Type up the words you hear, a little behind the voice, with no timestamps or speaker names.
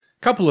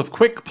Couple of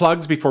quick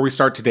plugs before we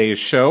start today's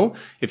show.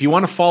 If you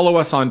want to follow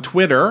us on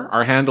Twitter,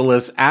 our handle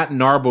is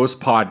 @Narbos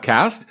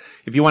Podcast.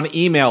 If you want to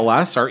email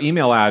us, our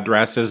email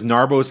address is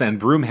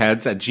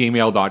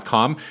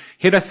narbosandbroomheads@gmail.com.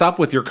 Hit us up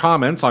with your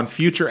comments on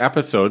future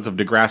episodes of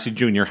Degrassi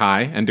Junior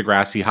High and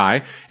Degrassi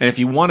High. And if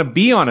you want to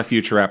be on a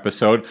future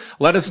episode,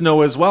 let us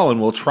know as well,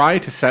 and we'll try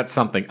to set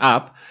something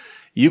up.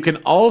 You can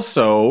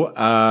also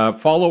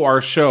follow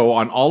our show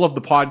on all of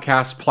the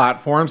podcast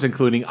platforms,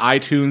 including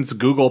iTunes,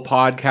 Google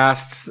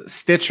Podcasts,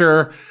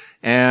 Stitcher,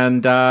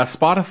 and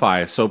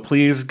Spotify. So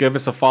please give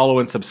us a follow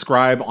and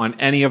subscribe on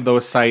any of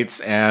those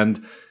sites,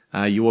 and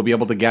you will be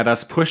able to get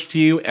us pushed to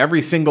you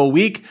every single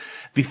week.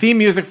 The theme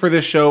music for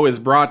this show is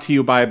brought to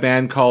you by a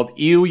band called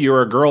Ew,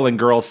 You're a Girl and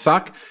Girls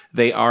Suck.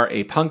 They are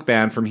a punk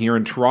band from here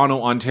in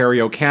Toronto,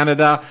 Ontario,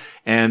 Canada,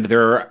 and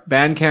their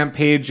Bandcamp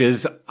page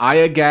is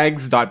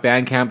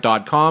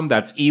eyagags.bandcamp.com.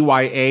 That's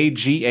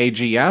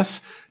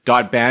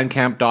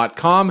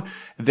EYAGAGS.bandcamp.com.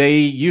 They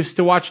used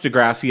to watch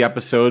Degrassi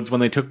episodes when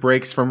they took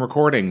breaks from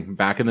recording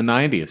back in the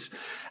 90s.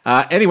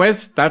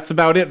 Anyways, that's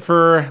about it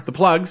for the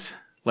plugs.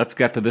 Let's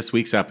get to this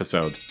week's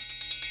episode.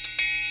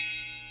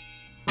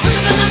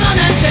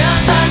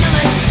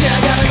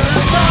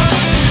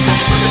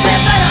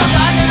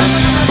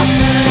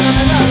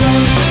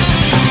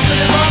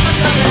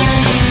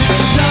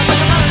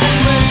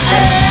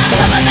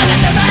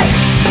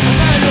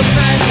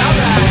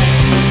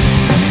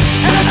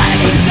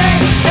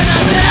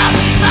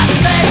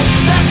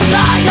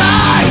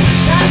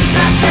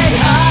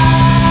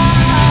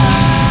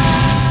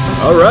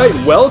 All right,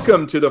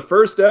 welcome to the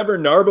first ever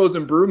Narbos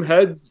and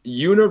Broomheads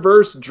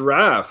Universe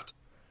Draft.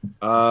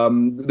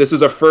 This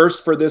is a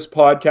first for this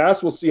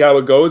podcast. We'll see how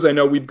it goes. I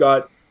know we've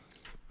got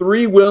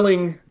 3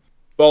 willing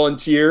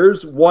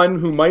volunteers, one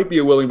who might be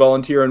a willing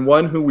volunteer, and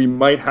one who we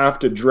might have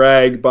to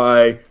drag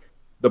by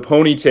the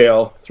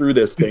ponytail through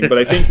this thing, but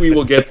I think we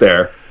will get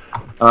there.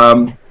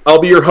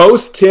 I'll be your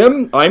host,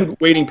 Tim. I'm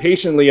waiting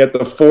patiently at the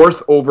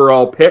 4th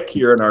overall pick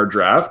here in our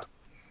draft.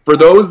 For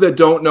those that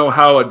don't know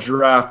how a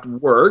draft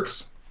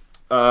works,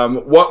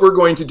 what we're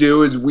going to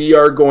do is we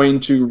are going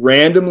to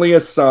randomly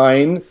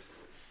assign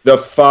the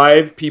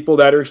 5 people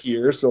that are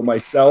here, so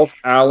myself,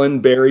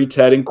 Alan, Barry,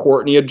 Ted, and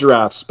Courtney, a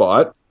draft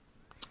spot.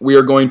 We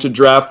are going to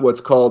draft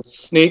what's called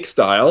snake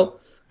style.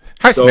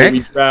 Hi, so Snake. We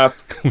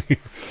draft...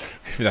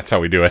 That's how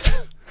we do it.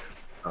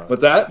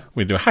 What's that?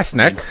 We do hi,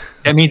 Snake.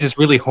 That means it's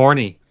really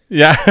horny.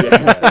 Yeah.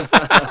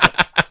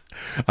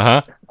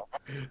 Uh-huh.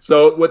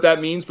 So what that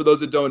means, for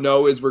those that don't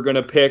know, is we're going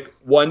to pick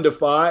 1 to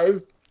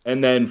 5,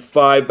 and then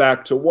 5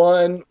 back to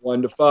 1,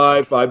 1 to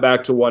 5, 5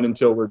 back to 1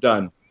 until we're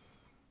done.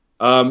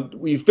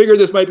 We figured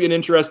this might be an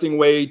interesting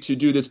way to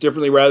do this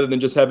differently rather than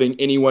just having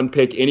anyone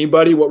pick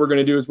anybody. What we're going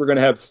to do is we're going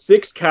to have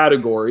 6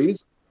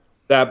 categories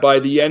that by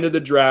the end of the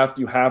draft,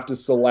 you have to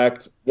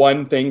select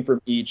one thing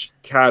from each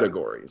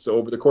category. So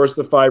over the course of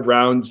the 5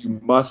 rounds, you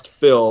must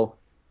fill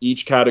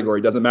each category.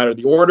 Doesn't matter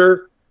the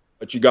order,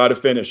 but you got to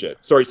finish it.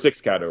 Sorry,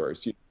 6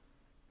 categories.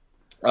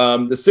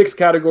 The 6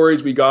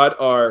 categories we got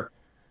are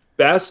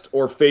best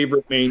or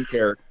favorite main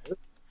character,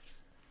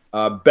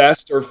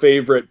 best or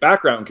favorite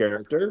background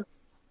character,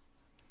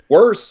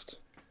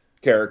 worst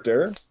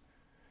character,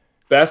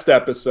 best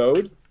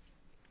episode,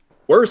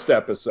 worst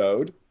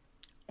episode,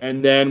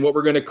 and then what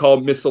we're going to call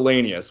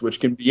miscellaneous, which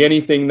can be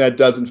anything that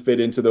doesn't fit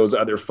into those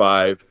other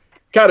 5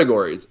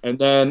 categories. And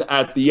then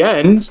at the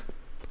end,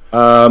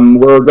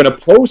 we're going to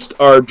post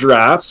our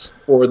drafts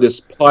for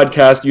this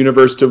podcast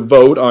universe to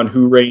vote on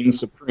who reigns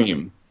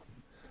supreme.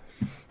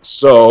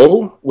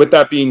 So, with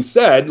that being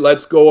said,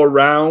 let's go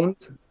around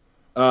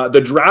the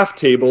draft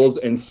tables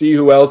and see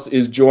who else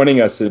is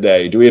joining us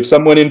today. Do we have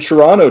someone in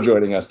Toronto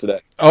joining us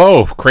today?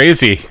 Oh,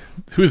 crazy.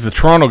 Who's the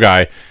Toronto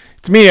guy?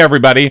 It's me,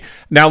 everybody.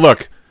 Now,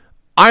 look,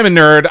 I'm a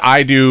nerd.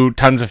 I do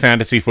tons of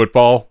fantasy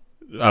football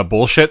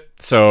bullshit,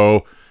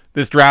 so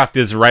this draft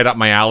is right up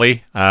my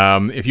alley.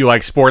 If you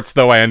like sports,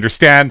 though, I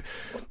understand.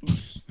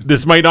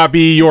 This might not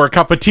be your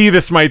cup of tea.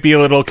 This might be a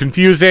little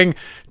confusing.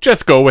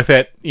 Just go with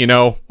it,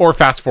 or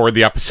fast forward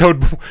the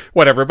episode,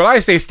 whatever. But I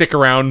say stick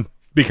around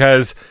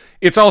because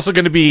it's also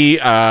going to be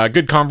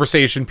good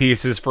conversation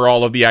pieces for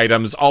all of the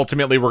items.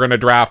 Ultimately, we're going to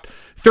draft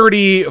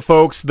 30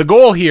 folks. The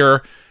goal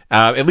here,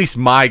 at least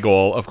my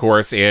goal, of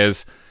course,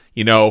 is,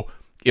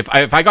 if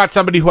I got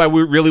somebody who I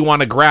really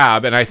want to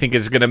grab and I think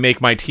is going to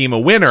make my team a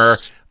winner,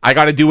 I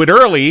got to do it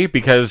early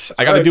because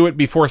I got to do it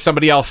before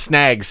somebody else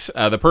snags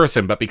the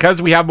person. But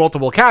because we have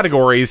multiple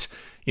categories,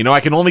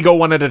 I can only go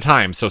one at a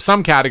time. So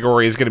some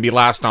category is going to be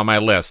last on my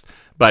list.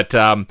 But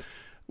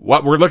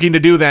what we're looking to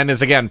do then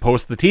is, again,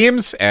 post the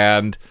teams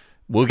and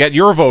we'll get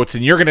your votes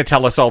and you're going to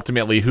tell us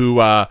ultimately who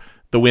the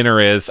winner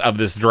is of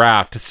this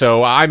draft.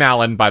 So I'm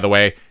Alan, by the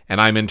way,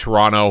 and I'm in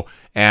Toronto.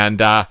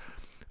 And I'm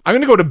going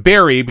to go to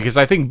Barry because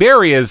I think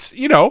Barry is,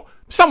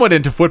 somewhat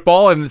into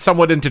football and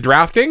somewhat into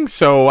drafting,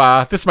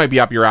 so this might be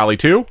up your alley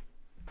too.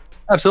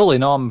 Absolutely.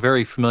 No, I'm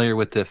very familiar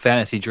with the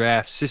fantasy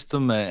draft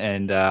system,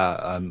 and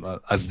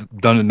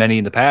I've done many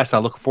in the past. I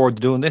look forward to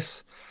doing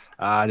this.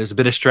 There's a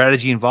bit of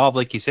strategy involved,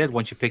 like you said.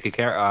 Once you pick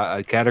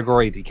a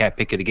category, you can't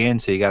pick it again,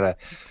 so you got to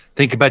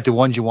think about the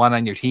ones you want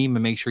on your team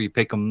and make sure you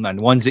pick them.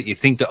 And ones that you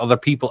think that other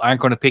people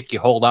aren't going to pick, you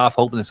hold off,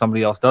 hoping that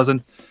somebody else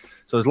doesn't.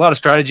 So there's a lot of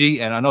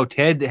strategy. And I know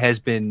Ted has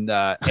been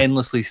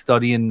endlessly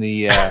studying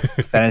the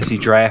fantasy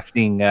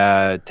drafting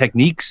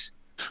techniques.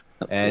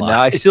 And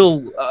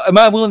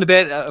I'm willing to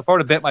bet, if I were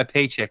to bet my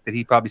paycheck, that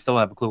he probably still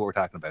don't have a clue what we're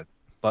talking about.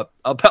 But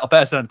I'll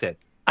pass it on to Ted.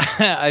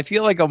 I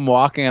feel like I'm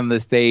walking on the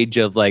stage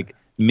of like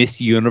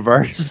Miss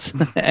Universe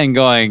and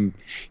going,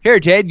 "Here,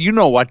 Ted, you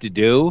know what to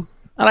do."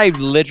 And I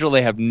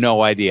literally have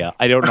no idea.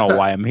 I don't know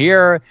why I'm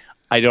here.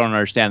 I don't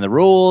understand the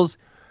rules.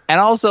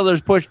 And also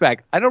there's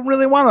pushback. I don't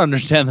really want to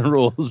understand the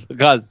rules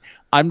because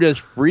I'm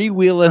just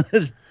freewheeling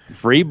it,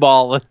 free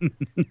balling.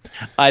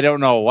 I don't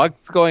know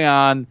what's going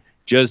on.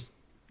 Just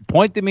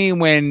point to me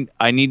when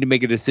I need to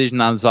make a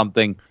decision on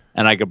something,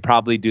 and I could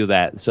probably do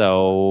that.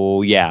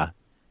 So, yeah.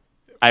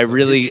 I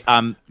really,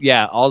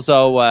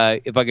 also,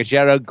 if I could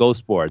shout out Go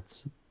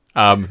Sports.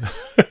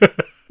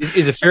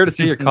 Is it fair to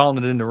say you're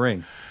calling it in the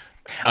ring?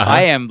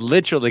 I am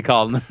literally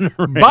calling it in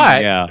the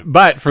ring.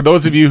 But for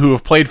those of you who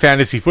have played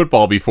fantasy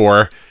football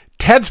before,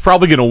 Ted's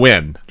probably going to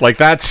win. Like,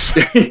 that's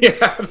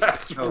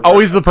that's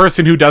always the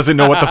person who doesn't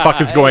know what the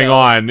fuck is going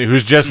on,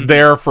 who's just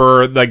there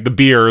for, like, the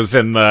beers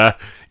and the,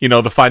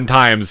 the fun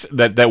times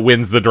that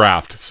wins the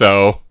draft.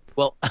 So...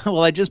 Well,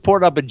 I just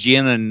poured up a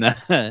gin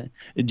and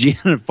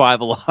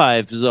Five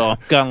Alive, so I'm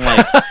kind of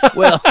like,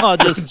 well, I'll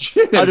just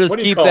keep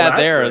that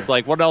there. It's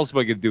like, what else am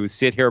I gonna do?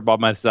 Sit here by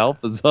myself?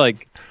 It's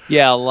like,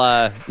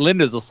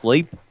 Linda's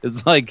asleep.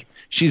 It's like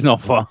she's no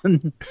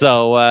fun.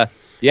 So,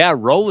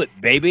 roll it,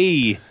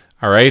 baby.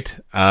 All right.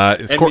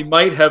 We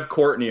might have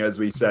Courtney, as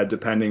we said,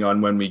 depending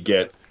on when we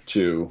get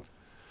to.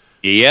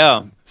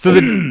 Yeah. So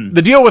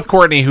the deal with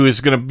Courtney, who is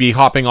going to be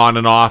hopping on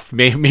and off,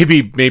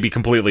 maybe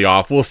completely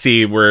off. We'll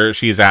see where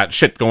she's at.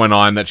 Shit going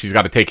on that she's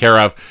got to take care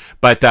of.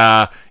 But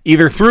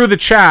either through the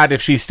chat,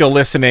 if she's still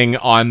listening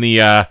on the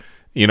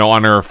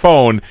on her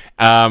phone,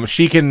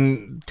 she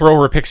can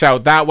throw her picks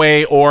out that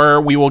way,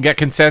 or we will get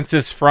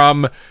consensus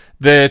from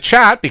the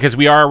chat because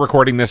we are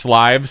recording this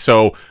live.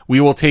 So we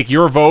will take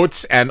your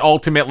votes, and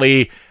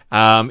ultimately,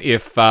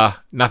 if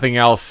nothing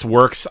else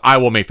works, I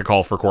will make the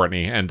call for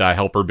Courtney and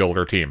help her build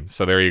her team.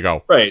 So there you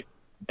go. Right.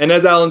 And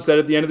as Alan said,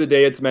 at the end of the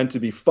day, it's meant to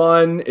be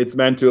fun. It's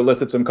meant to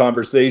elicit some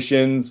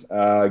conversations,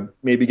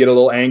 maybe get a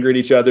little angry at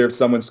each other if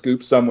someone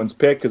scoops someone's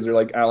pick, because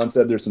like Alan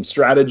said, there's some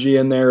strategy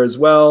in there as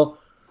well.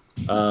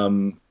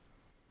 And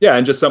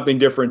just something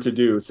different to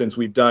do since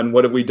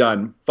what have we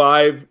done?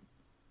 5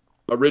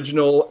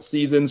 original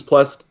seasons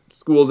plus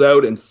Schools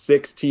Out and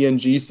 6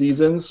 TNG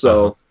seasons.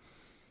 So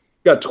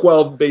got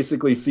 12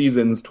 basically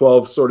seasons,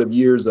 12 sort of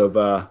years of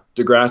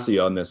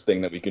Degrassi on this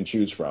thing that we can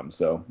choose from.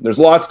 So there's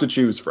lots to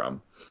choose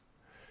from.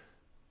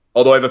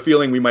 Although I have a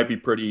feeling we might be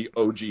pretty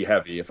OG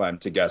heavy if I'm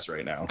to guess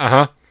right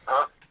now.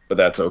 But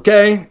that's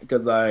okay,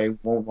 because I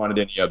won't want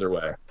it any other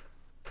way.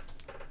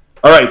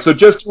 All right, so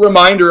just a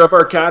reminder of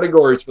our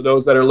categories for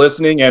those that are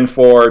listening, and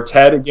for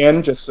Ted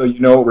again, just so you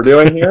know what we're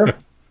doing here.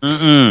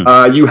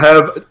 You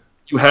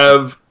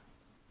have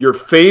your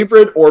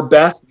favorite or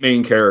best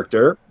main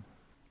character,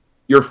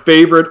 your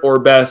favorite or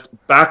best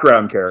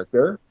background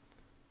character,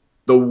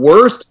 the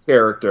worst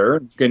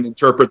character, you can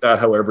interpret that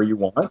however you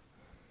want,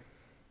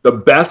 the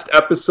best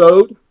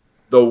episode,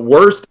 the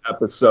worst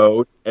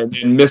episode, and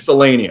then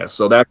miscellaneous.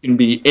 So that can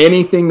be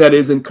anything that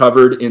isn't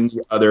covered in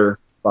the other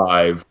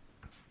 5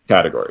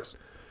 categories.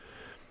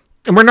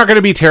 And we're not going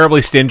to be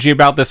terribly stingy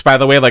about this, by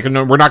the way. Like,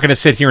 we're not going to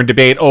sit here and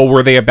debate,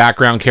 were they a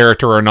background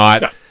character or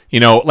not?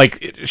 Yeah.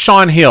 Like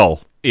Sean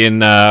Hill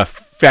in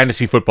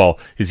fantasy football.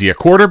 Is he a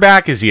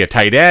quarterback? Is he a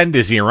tight end?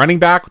 Is he a running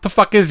back? What the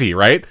fuck is he,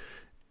 right?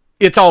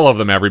 It's all of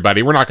them,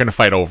 everybody. We're not going to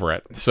fight over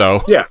it.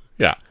 So, yeah.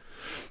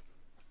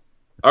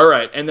 All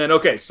right. And then,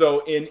 okay,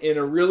 so in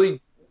a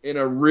really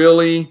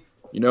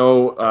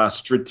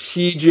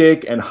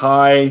strategic and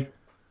high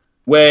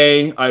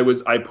way,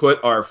 I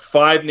put our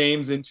 5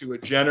 names into a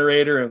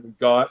generator and we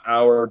got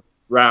our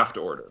draft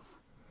order.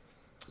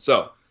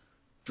 So,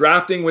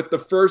 drafting with the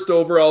first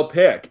overall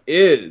pick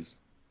is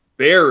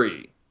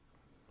Barry.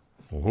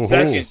 Ooh.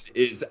 Second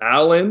is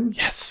Alan.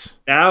 Yes.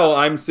 Now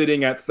I'm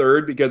sitting at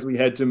 3rd because we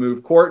had to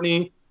move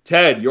Courtney.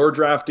 Ted, you're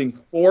drafting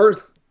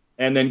 4th,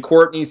 and then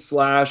Courtney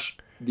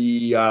 /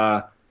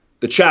 the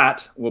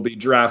chat will be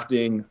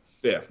drafting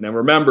 5th. Now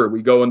remember,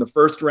 we go in the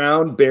first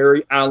round: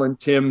 Barry, Alan,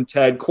 Tim,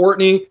 Ted,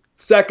 Courtney.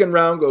 Second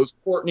round goes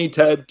Courtney,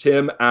 Ted,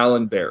 Tim,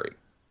 Alan, Barry,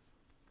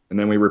 and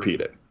then we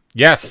repeat it.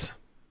 Yes.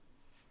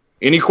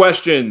 Any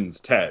questions,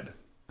 Ted?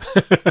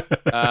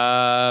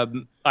 I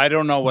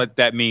don't know what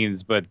that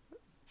means, but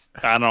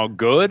I don't know.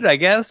 Good, I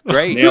guess.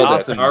 Great. Nailed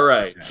awesome. It. All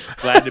right.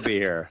 Glad to be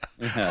here.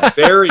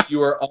 Barry,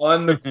 you are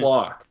on the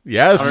clock.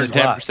 Yes.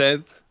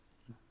 110%.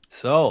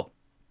 So,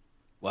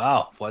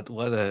 wow, what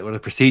a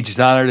prestigious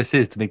honor this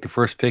is to make the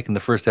first pick in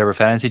the first ever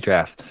fantasy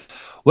draft.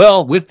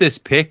 Well, with this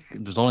pick,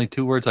 there's only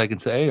 2 words I can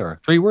say, or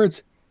 3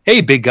 words.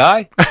 Hey, big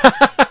guy.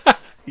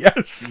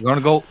 Yes. We're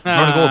gonna go with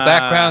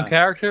background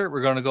character.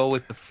 We're gonna go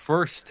with the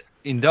first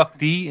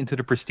inductee into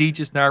the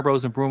prestigious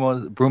Narbos and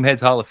Broomheads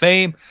Hall of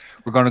Fame.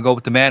 We're going to go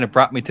with the man who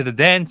brought me to the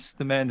dance,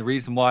 the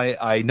reason why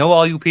I know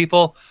all you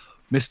people,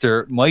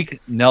 Mr.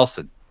 Mike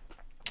Nelson.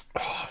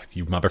 Oh,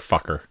 you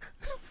motherfucker.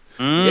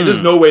 Yeah,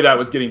 there's no way that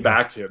was getting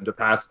back to him to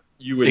pass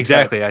you.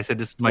 Exactly. I said,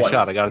 this is my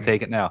shot. I got to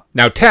take it now.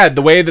 Now, Ted,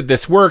 the way that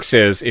this works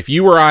is if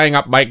you were eyeing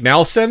up Mike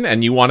Nelson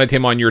and you wanted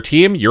him on your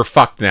team, you're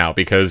fucked now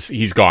because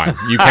he's gone.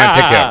 You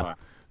can't pick him.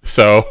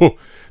 So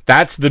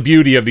that's the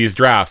beauty of these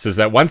drafts is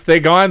that once they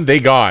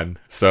gone.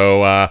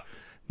 So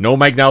no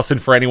Mike Nelson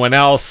for anyone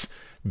else.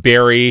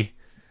 Barry,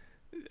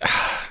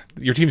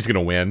 your team's going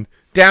to win.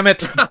 Damn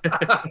it.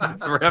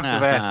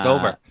 It's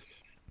over.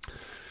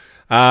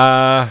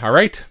 All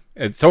right.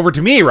 It's over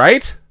to me,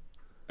 right?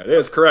 That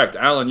is correct.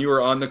 Alan, you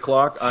are on the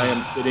clock. I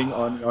am sitting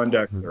on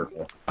deck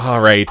circle. All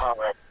right.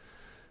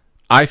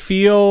 I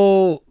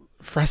feel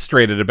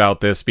frustrated about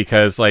this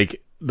because,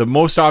 like, the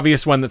most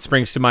obvious one that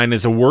springs to mind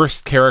is a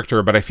worst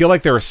character, but I feel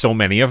like there are so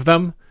many of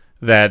them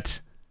that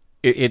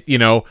it you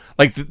know,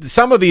 like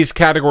some of these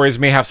categories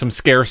may have some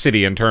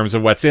scarcity in terms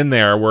of what's in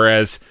there,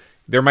 whereas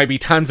there might be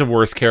tons of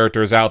worst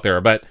characters out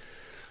there. But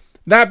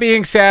that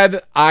being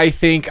said, I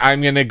think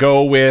I'm going to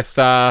go with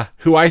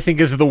who I think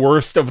is the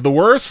worst of the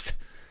worst.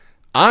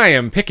 I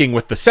am picking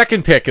with the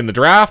second pick in the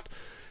draft,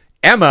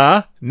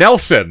 Emma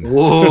Nelson.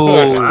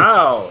 Whoa.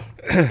 Wow.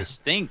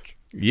 Stink.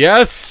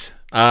 Yes.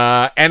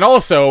 And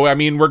also, I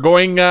mean, we're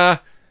going,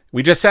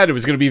 we just said it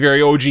was going to be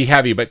very OG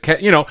heavy,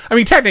 but, you know, I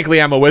mean,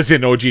 technically Emma was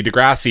in OG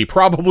Degrassi,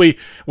 probably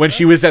when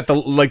she was at the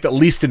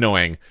least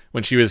annoying,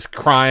 when she was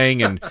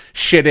crying and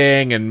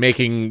shitting and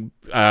making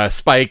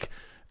Spike,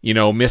 you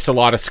know, miss a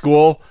lot of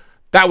school.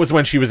 That was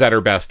when she was at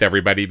her best,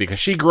 everybody, because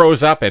she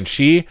grows up and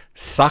she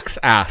sucks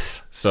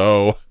ass.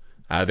 So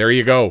there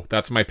you go.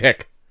 That's my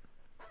pick.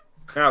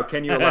 Now,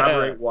 can you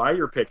elaborate why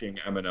you're picking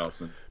Emma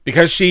Nelson?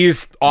 Because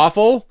she's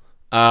awful.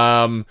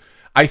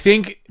 I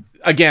think,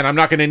 again, I'm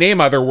not going to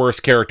name other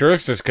worst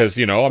characters just because,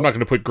 you know, I'm not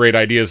going to put great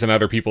ideas in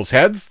other people's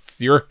heads.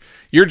 It's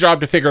your job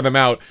to figure them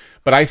out.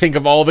 But I think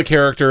of all the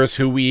characters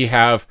who we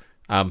have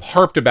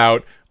harped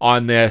about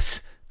on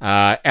this,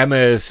 Emma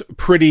is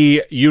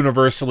pretty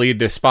universally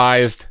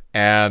despised,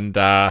 and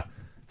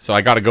so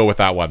I got to go with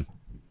that one.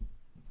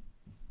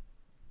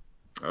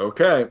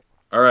 Okay.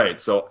 All right.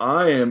 So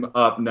I am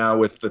up now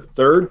with the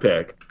third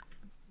pick.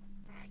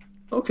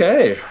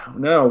 Okay.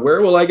 Now,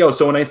 where will I go?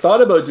 So when I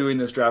thought about doing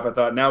this draft, I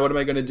thought, now what am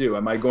I going to do?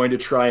 Am I going to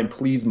try and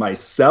please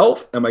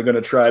myself? Am I going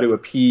to try to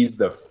appease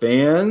the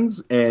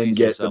fans and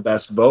get the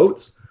best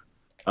votes?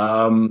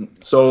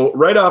 So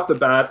right off the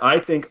bat, I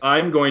think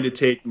I'm going to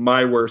take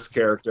my worst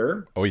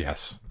character. Oh,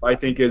 yes. I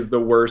think is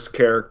the worst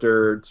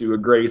character to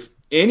grace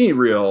any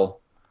real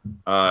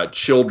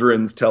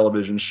children's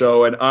television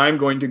show. And I'm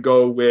going to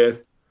go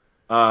with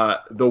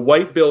the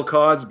white Bill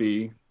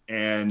Cosby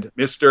and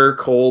Mr.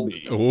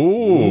 Colby.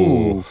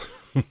 Ooh.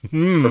 For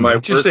my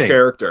worst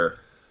character.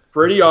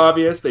 Pretty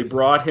obvious. They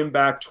brought him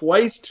back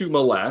twice to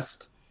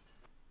molest.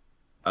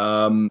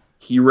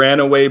 He ran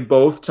away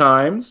both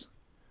times.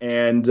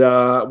 And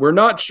we're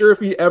not sure if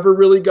he ever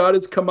really got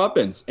his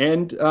comeuppance.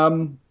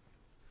 And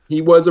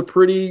he was a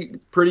pretty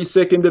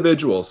sick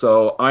individual.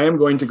 So I am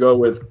going to go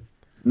with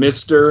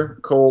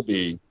Mr.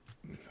 Colby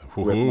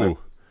with my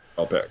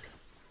I'll pick.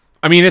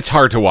 I mean, it's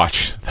hard to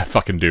watch that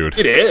fucking dude.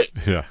 It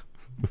is. Yeah.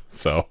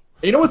 So.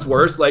 You know what's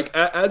worse? Like,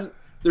 as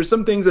there's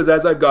some things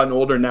as I've gotten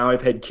older now,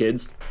 I've had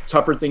kids,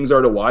 tougher things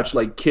are to watch.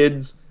 Like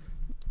kids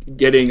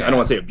getting, I don't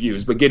want to say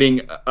abused, but getting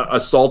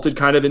assaulted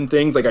kind of in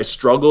things. Like I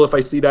struggle if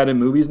I see that in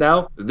movies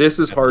now. This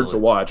is hard to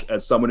watch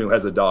as someone who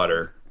has a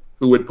daughter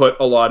who would put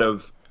a lot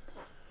of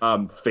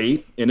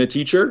faith in a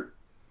teacher,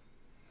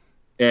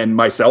 and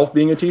myself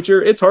being a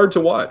teacher. It's hard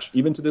to watch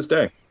even to this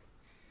day.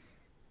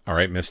 All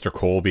right, Mr.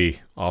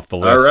 Colby off the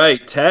list. All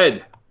right,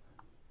 Ted.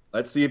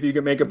 Let's see if you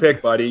can make a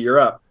pick, buddy. You're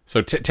up.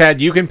 So, Ted,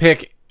 you can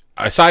pick,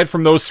 aside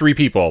from those three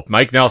people,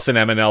 Mike Nelson,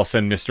 Emma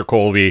Nelson, Mr.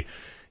 Colby,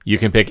 you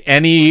can pick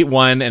any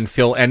one and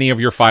fill any of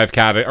your 6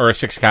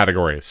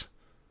 categories.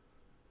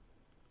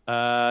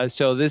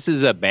 So this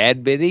is a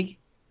bad biddy?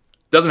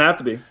 Doesn't have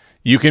to be.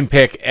 You can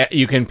pick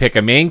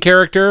a main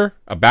character,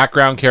 a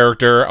background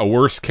character, a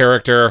worst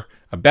character,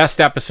 a best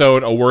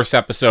episode, a worst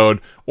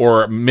episode,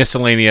 or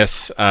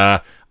miscellaneous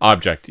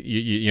object.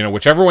 You know,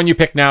 whichever one you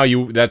pick now,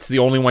 that's the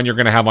only one you're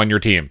going to have on your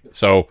team.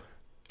 So,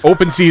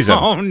 open season.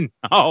 Oh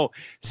no!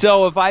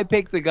 So if I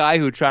pick the guy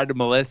who tried to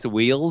molest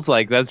Wheels,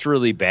 like that's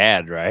really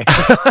bad, right?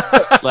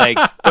 Like,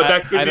 but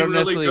that could I be don't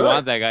really necessarily good.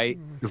 want that guy.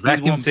 The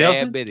vacuum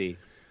salesman? Biddy.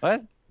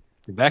 What?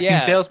 The vacuum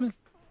salesman?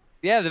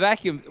 Yeah, the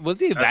vacuum. Was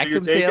he a That's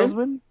vacuum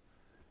salesman?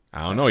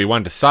 I don't know. He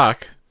wanted to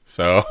suck,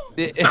 so.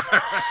 Is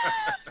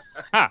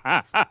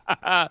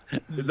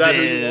that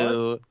who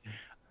you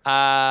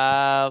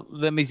want?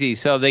 Let me see.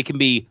 So they can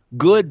be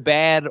good,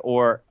 bad,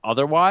 or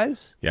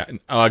otherwise? Yeah.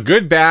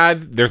 Good,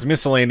 bad. There's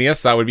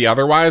miscellaneous. That would be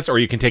otherwise. Or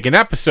you can take an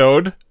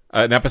episode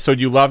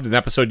you loved, an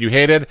episode you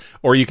hated,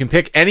 or you can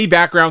pick any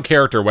background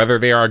character, whether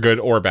they are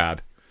good or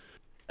bad.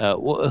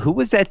 Who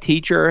was that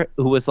teacher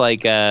who was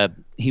like,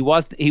 he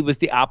was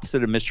the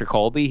opposite of Mr.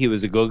 Colby. He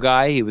was a good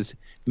guy. He was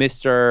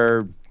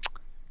Mr.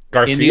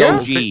 Garcia? in the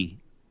OG.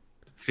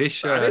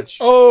 Fish.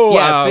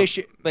 Fish.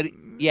 But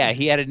yeah,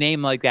 he had a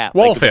name like that.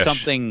 Wallfish. Like it was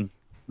something.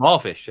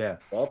 Wallfish, yeah.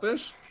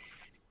 Wallfish?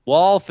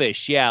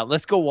 Wallfish. Yeah,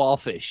 let's go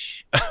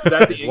Wallfish. Is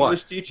that the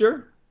English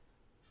teacher?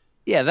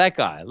 Yeah, that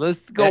guy. Let's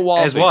go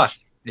Wallfish. As what?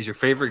 Is your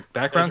favorite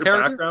background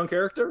character? Background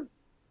character?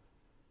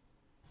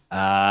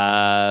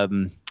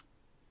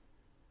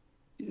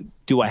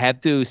 Do I have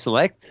to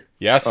select?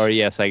 Yes. Or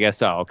yes, I guess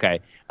so. Okay.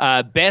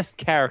 Best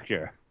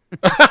character.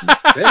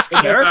 Best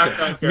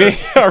character.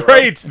 All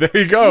right, there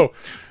you go.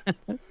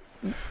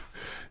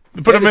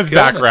 Put him as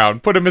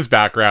background. Put him as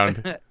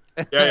background.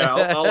 Yeah,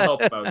 I'll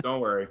help him out. Don't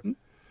worry.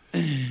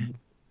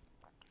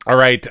 All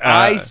right.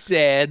 I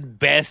said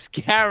best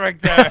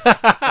character.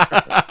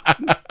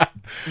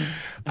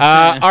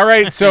 All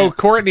right. So,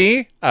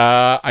 Courtney,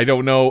 I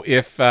don't know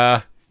if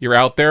you're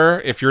out there.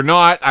 If you're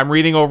not, I'm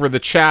reading over the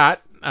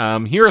chat.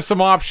 Here are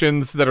some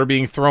options that are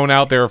being thrown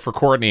out there for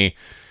Courtney.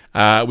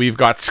 We've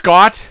got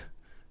Scott.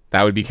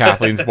 That would be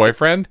Kathleen's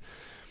boyfriend.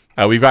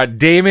 We've got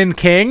Damon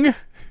King.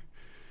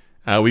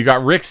 We've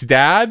got Rick's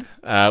dad.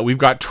 We've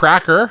got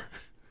Tracker.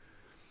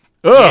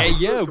 Ugh.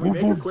 Yeah. Can we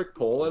make a quick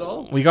poll at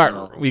all? We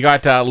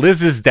got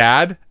Liz's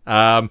dad.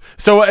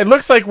 So it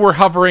looks like we're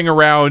hovering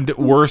around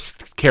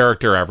worst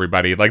character,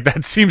 everybody. Like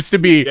that seems to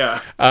be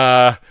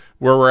where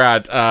we're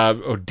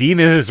at. Dean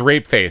is his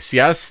rape face.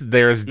 Yes,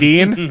 there's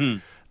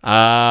Dean.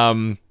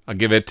 I'll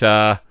give it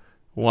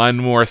one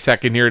more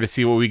second here to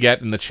see what we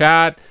get in the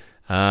chat.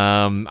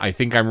 I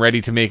think I'm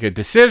ready to make a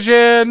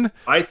decision.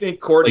 I think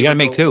Courtney. You gotta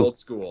make two. Old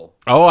school.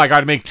 Oh, I got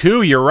to make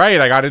two. You're right.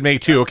 I got to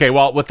make two. Okay,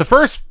 well, with the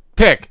first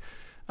pick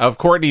of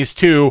Courtney's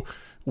two,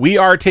 we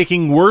are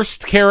taking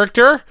worst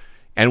character,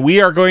 and we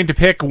are going to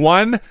pick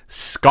one,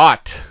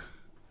 Scott.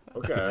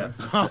 Okay.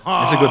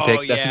 That's a good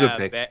pick. That's a good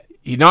pick.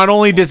 He not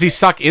only does he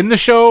suck in the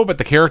show, but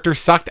the character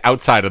sucked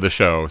outside of the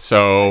show.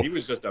 So He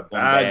was just a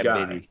bad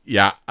guy. baby.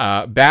 yeah,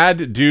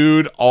 bad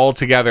dude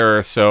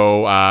altogether.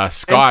 So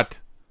Scott.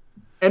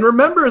 And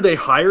remember, they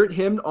hired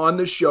him on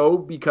the show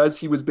because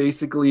he was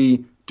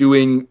basically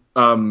doing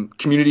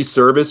community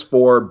service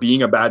for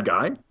being a bad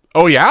guy.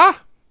 Oh yeah,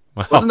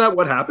 Wasn't that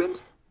what happened?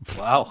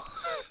 Wow.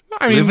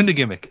 I mean, Living the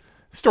gimmick.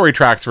 story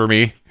tracks for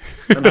me.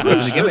 I'm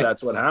pretty sure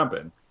that's what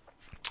happened.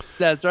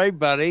 That's right,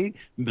 buddy.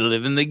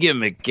 Living the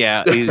gimmick.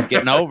 Yeah, he's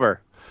getting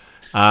over.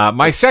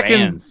 My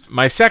second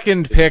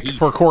fans. pick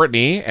for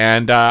Courtney,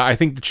 and I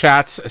think the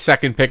chat's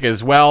second pick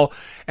as well,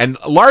 and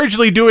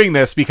largely doing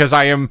this because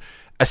I am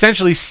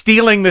essentially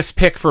stealing this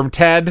pick from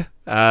Ted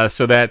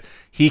so that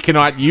he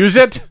cannot use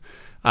it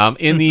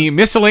in the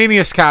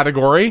miscellaneous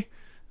category.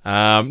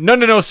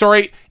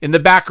 Sorry. In the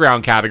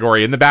background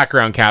category.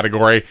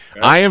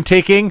 I am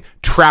taking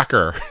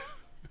Tracker.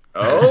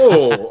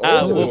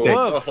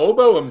 The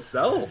hobo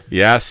himself.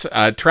 Yes,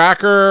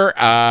 Tracker,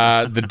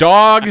 the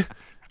dog,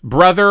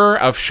 brother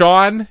of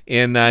Sean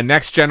in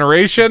Next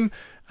Generation.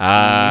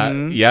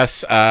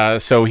 Yes,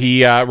 so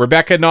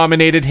Rebecca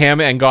nominated him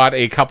and got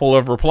a couple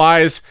of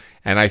replies,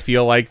 and I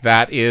feel like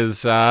that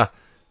is,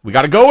 we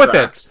got to go with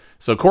it.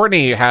 So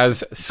Courtney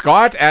has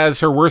Scott as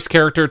her worst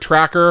character,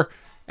 Tracker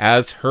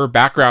as her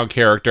background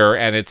character,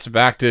 and it's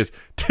back to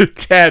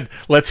Ted.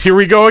 Here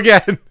we go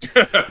again.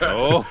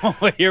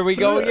 Here we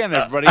go again,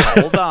 everybody.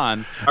 Hold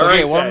on. All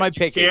okay, right, what Ted, am I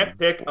picking? You can't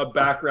pick a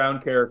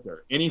background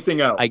character.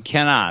 Anything else? I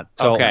cannot.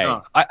 Okay.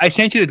 I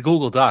sent you to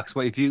Google Docs.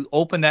 But if you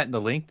open that in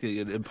the link,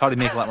 it'd probably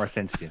make a lot more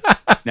sense to you.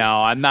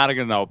 No, I'm not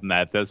going to open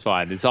that. That's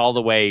fine. It's all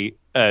the way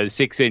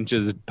 6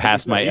 inches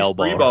past my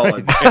elbow.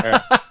 Freeballing. Right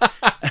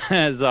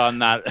there. So I'm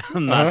not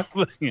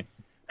putting it.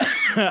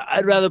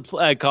 I'd rather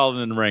call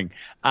it in the ring.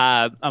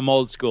 I'm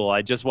old school.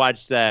 I just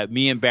watched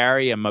me and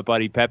Barry and my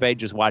buddy Pepe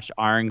just watched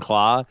Iron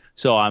Claw.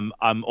 So I'm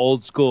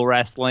old school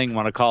wrestling.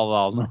 Want to call it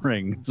all in the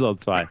ring, so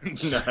it's fine.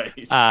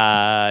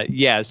 Nice.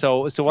 Yeah.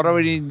 So what do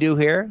we need to do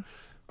here?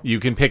 You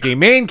can pick a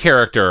main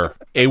character,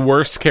 a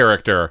worst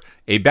character,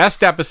 a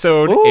best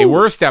episode, a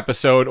worst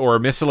episode, or a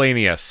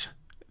miscellaneous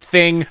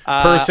thing,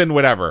 person,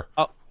 whatever.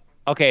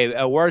 Okay,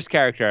 a worst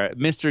character,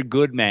 Mr.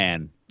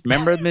 Goodman.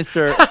 Remember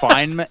Mr.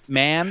 Fine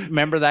Man?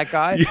 Remember that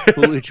guy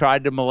who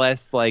tried to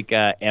molest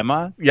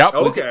Emma? Yep.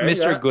 Was it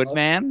Mr.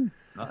 Goodman?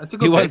 That's a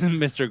good He pick. wasn't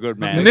Mr.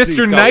 Goodman.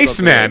 Mr. Nice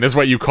Man is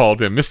what you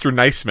called him. Mr.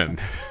 Nice Man.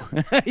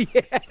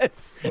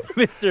 Yes,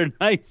 Mr.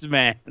 Nice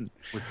Man.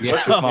 What's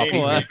his name? Do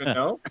you even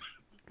know?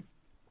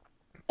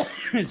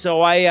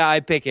 So I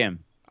pick him.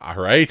 All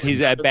right.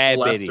 He's a bad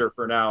bitty. Lester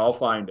for now. I'll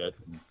find it.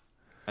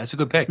 That's a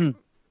good pick.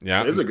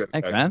 Yeah. It is a good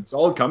Thanks, pick. man.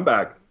 Solid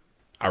comeback.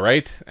 All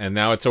right. And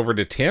now it's over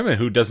to Tim,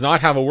 who does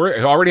not have who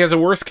already has a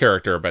worse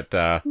character, but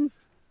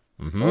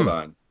Hold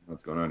on.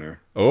 What's going on here?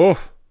 Oh.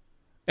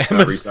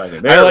 Emma's, There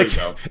I like we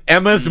go.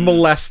 Emma's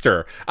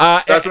molester.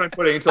 That's what I'm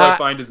putting until I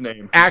find his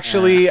name.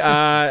 Actually,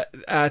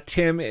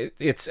 Tim,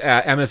 it's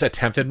Emma's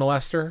attempted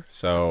molester.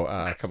 So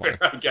come on.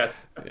 I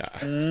guess.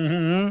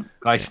 Yeah.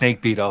 Guy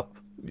snake beat up.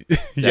 Yes.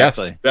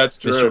 Exactly. That's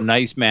true. Mr.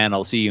 Nice Man,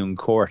 I'll see you in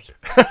court.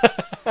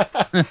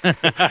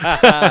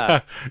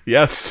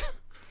 Yes.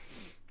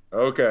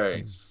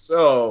 Okay,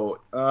 so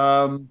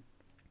all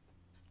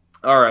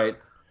right.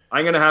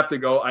 I'm gonna have to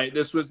go.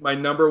 This was my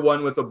number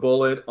one with a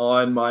bullet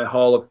on my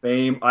Hall of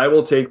Fame. I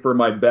will take for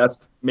my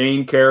best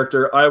main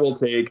character. I will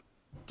take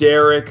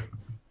Derek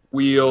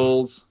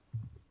Wheels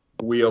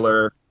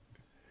Wheeler.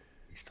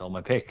 He stole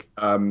my pick.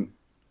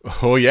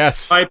 Oh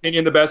yes. In my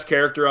opinion, the best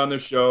character on the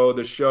show.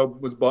 The show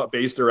was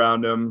based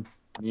around him,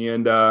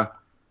 and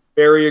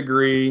very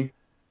agree.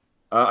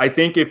 I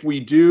think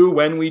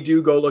when we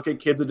do go look at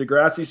Kids of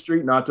Degrassi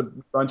Street, not to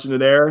bunch into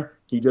there,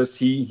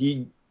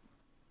 he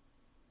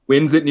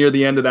wins it near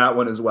the end of that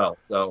one as well.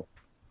 So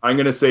I'm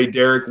going to say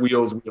Derek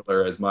Wheels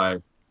Wheeler as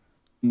my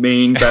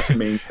best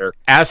main character.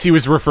 As he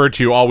was referred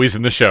to always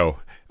in the show.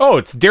 Oh,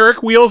 it's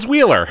Derek Wheels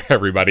Wheeler,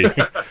 everybody. All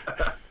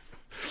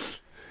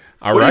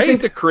what right. do you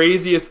think the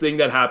craziest thing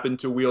that happened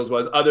to Wheels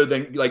was, other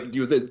than, like,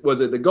 was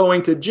it the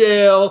going to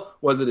jail?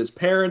 Was it his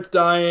parents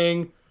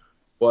dying?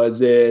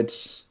 Was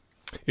it...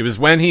 It was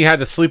when he had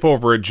to sleep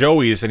over at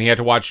Joey's and he had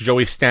to watch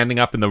Joey standing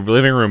up in the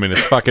living room in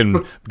his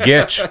fucking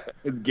gitch.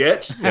 His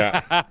gitch?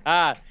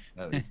 Yeah.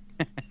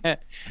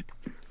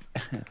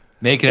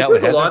 Making out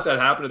There's with a lot Heather.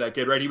 that happened to that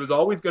kid, right? He was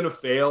always going to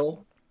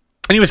fail.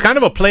 And he was kind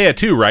of a playa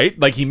too, right?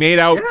 Like he made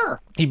out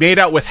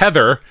with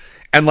Heather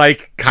and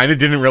like kind of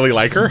didn't really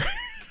like her.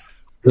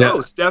 No,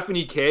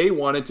 Stephanie K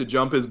wanted to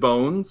jump his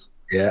bones.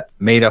 Yeah,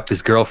 made up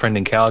his girlfriend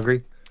in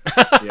Calgary.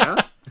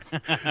 Yeah.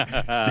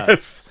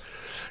 Yes.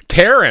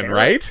 Karen,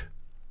 right?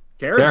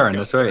 Karen,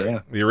 that's right,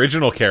 yeah. The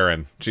original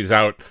Karen. She's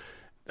out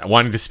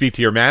wanting to speak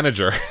to your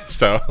manager.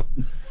 So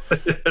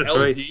That's LD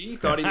right.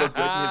 thought he looked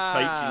good in his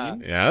tight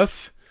jeans.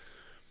 yes.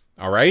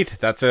 All right.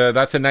 That's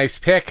a nice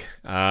pick.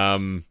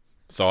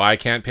 So I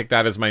can't pick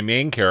that as my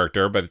main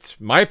character, but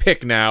it's my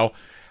pick now.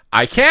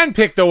 I can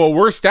pick, though, a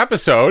worst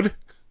episode.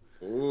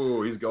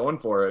 Ooh, he's going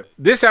for it.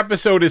 This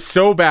episode is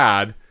so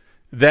bad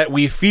that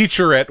we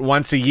feature it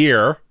once a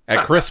year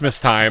at Christmas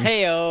time.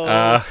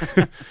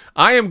 Heyo.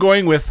 I am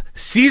going with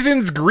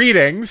Season's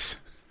Greetings,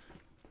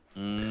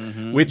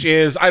 which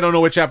is, I don't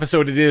know which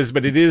episode it is,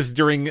 but it is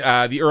during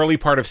the early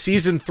part of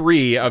Season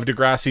 3 of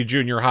Degrassi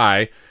Junior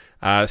High.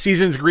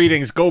 Season's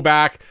Greetings, go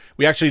back.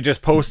 We actually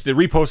just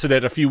reposted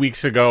it a few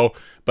weeks ago,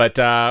 but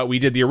we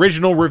did the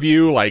original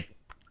review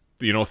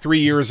 3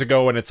 years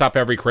ago, and it's up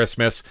every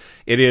Christmas.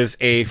 It is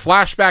a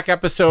flashback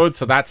episode,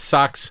 so that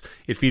sucks.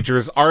 It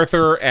features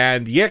Arthur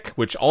and Yick,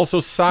 which also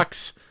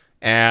sucks,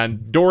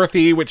 and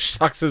Dorothy, which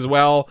sucks as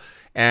well.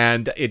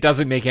 And it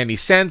doesn't make any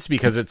sense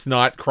because it's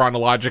not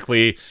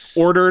chronologically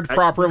ordered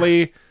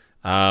properly.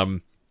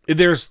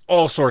 There's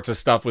all sorts of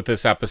stuff with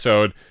this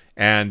episode,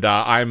 and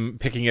I'm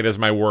picking it as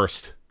my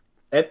worst.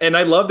 And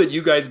I love that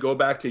you guys go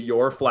back to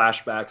your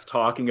flashbacks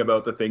talking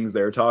about the things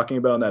they're talking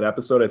about in that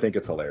episode. I think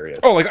it's hilarious.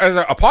 Oh, like as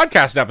a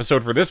podcast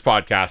episode for this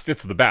podcast,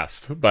 it's the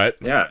best. But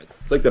yeah,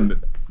 it's like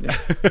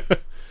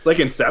it's like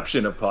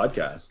Inception of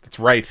podcasts. That's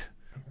right.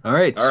 All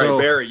right,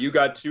 Barry, you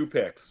got 2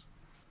 picks.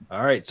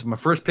 All right, so my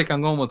first pick,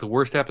 I'm going with the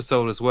worst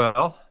episode as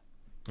well.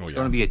 It's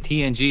going to be a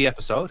TNG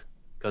episode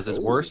because it's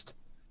worst.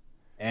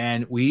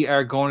 And we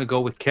are going to go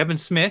with Kevin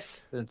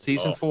Smith in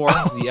season 4,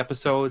 the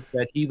episode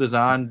that he was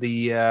on,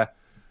 the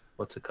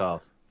what's it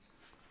called?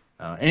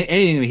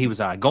 Anything that he was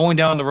on, Going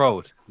Down the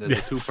Road, the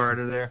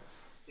 2-parter there.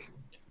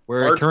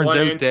 Where Parts it turns 1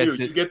 out and that 2.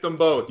 You get them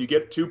both. You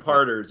get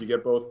 2-parters. You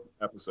get both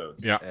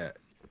episodes. Yeah.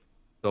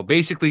 So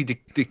basically, the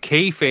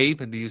kayfabe,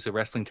 and to use a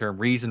wrestling term,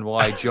 reason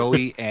why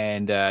Joey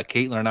and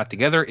Caitlin are not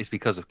together is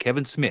because of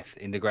Kevin Smith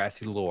in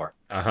Degrassi lore.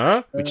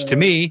 Which to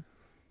me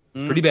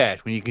is pretty bad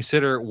when you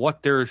consider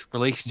what their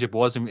relationship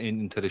was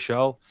into the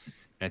show.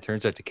 And it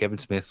turns out that Kevin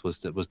Smith was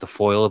the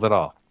foil of it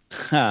all.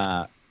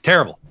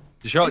 Terrible.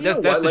 The show. That's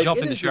the jump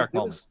in the shark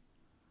moment. It was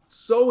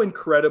so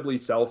incredibly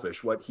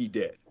selfish what he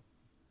did.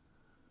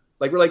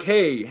 Like, we're like,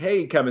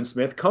 hey, Kevin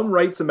Smith, come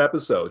write some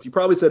episodes. You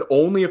probably said,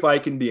 only if I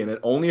can be in it,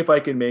 only if I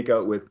can make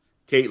out with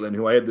Caitlin,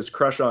 who I had this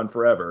crush on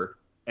forever.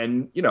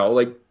 And,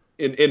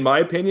 in my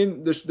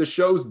opinion, the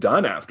show's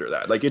done after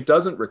that. Like, it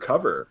doesn't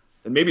recover.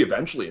 And maybe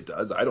eventually it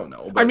does. I don't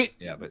know. But,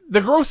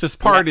 the grossest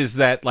part is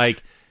that,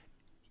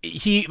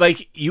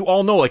 you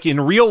all know,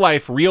 in real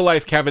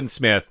life Kevin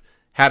Smith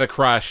had a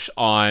crush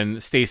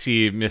on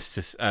Stacey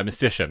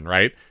Mystician,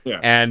 right?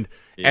 Yeah.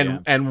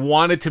 And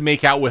wanted to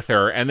make out with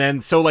her, and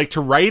then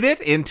to write it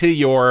into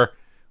your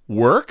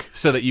work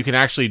so that you can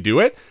actually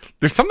do it,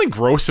 there's something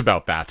gross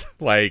about that.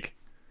 Well,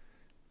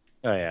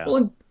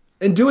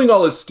 and doing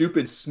all this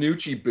stupid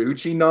snoochy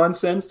boochy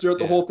nonsense throughout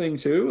the whole thing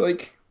too,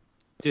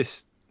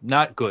 just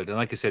not good. And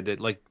like I said, that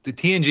the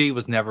TNG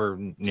was never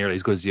nearly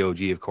as good as the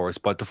OG, of course,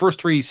 but the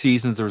first 3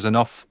 seasons there was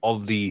enough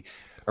of the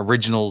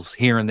originals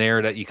here and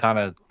there that you kind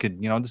of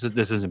could,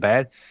 this isn't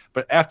bad.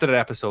 But after that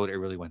episode, it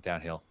really went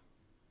downhill.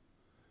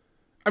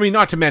 I mean,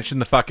 not to mention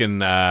the fucking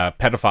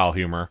pedophile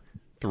humor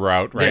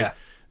throughout, right?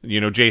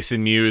 Yeah.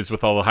 Jason Mewes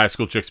with all the high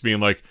school chicks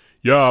being like,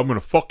 yeah, I'm going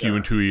to fuck you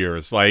in 2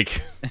 years.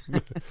 That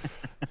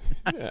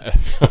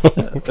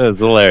was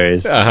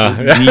hilarious.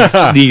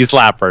 Knee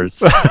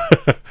slappers.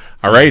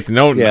 All right.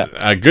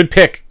 Good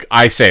pick,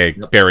 I say,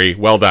 Barry.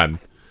 Well done.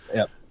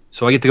 Yep.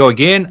 So I get to go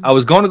again. I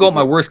was going to go with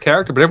my worst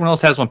character, but everyone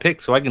else has one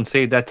picked, so I can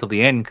save that till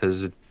the end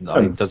because it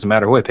doesn't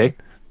matter who I pick.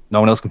 No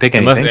one else can pick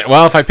anything.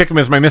 If I pick him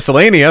as my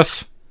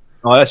miscellaneous.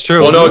 Oh, that's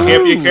true. Well, no, it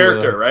can't be a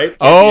character, right?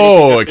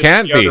 It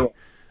can't be.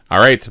 All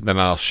right, then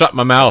I'll shut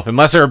my mouth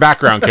unless they're a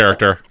background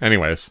character.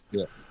 Anyways.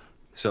 Yeah.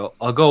 So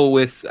I'll go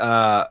with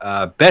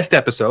best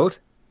episode,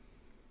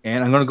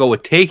 and I'm going to go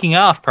with Taking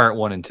Off Part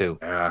 1 and 2.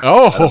 That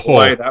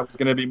was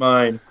going to be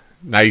mine.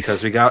 Nice.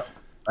 Because we got...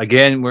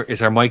 Again,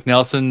 it's our Mike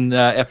Nelson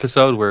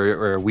episode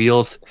where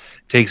Wheels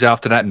takes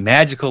off to that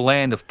magical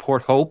land of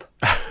Port Hope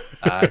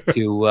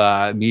to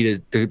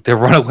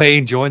run away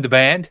and join the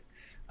band.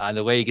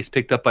 The way he gets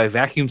picked up by a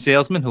vacuum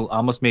salesman who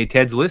almost made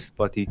Ted's list,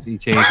 but he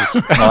changed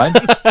his mind.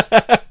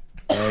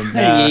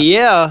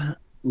 And,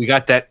 we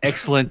got that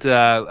excellent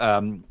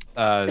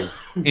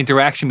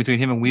interaction between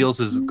him and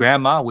Wheels'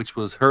 grandma, which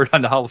was heard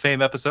on the Hall of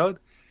Fame episode.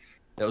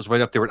 That was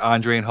right up there with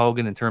Andre and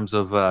Hogan in terms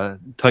of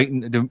Titan,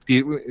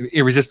 the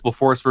irresistible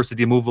force versus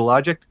the immovable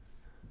object.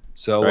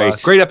 So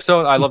great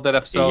episode. I love that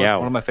episode. Yeah.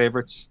 One of my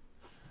favorites.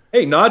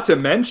 Hey, not to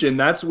mention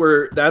that's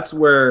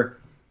where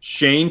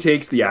Shane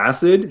takes the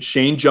acid.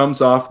 Shane jumps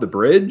off the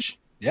bridge.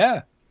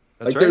 Yeah,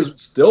 that's right. There's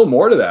still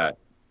more to that.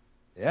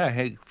 Yeah,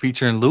 hey,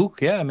 featuring Luke.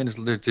 Yeah, I mean,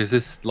 there's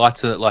just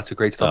lots of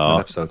great stuff in that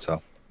episode.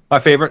 So my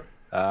favorite.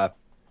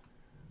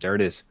 There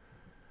it is.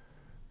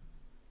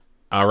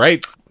 All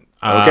right.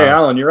 Okay,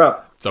 Alan, you're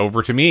up. It's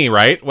over to me,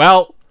 right?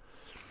 Well,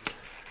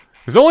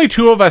 there's only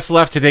two of us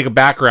left to take a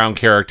background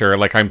character.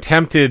 Like, I'm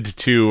tempted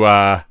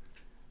to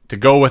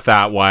go with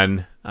that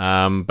one.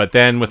 But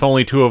then with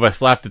only two of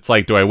us left, it's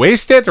like, do I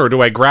waste it or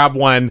do I grab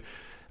one?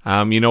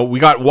 We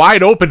got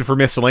wide open for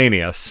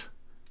miscellaneous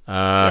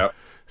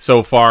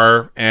so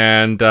far.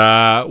 And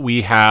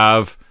we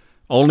have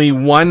only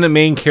one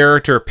main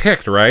character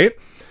picked, right?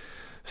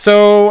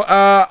 So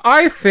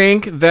I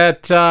think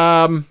that...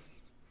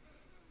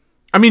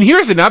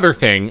 here's another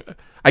thing.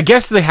 I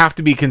guess they have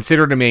to be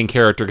considered a main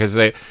character because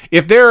you're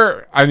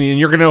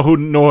going to know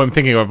who I'm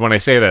thinking of when I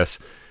say this.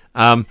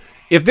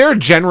 If they're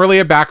generally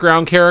a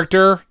background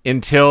character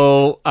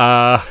until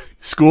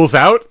school's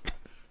out,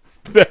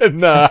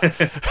 then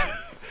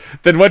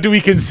what do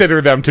we consider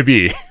them to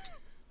be?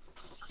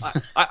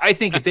 I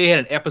think if they had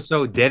an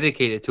episode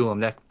dedicated to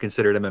them, that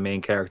considered them a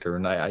main character,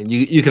 and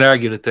you can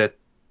argue that.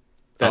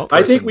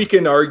 I think we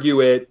can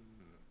argue it.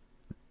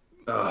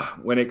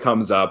 When it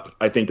comes up,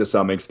 I think to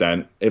some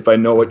extent, if I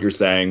know what you're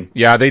saying.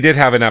 Yeah, they did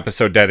have an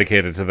episode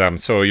dedicated to them,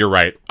 so you're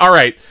right. All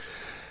right.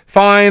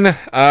 Fine.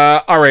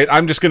 All right,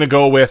 I'm just going to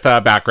go with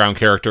background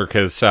character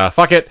because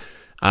fuck it.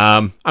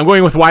 I'm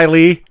going with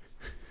Wiley.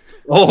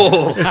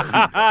 Oh!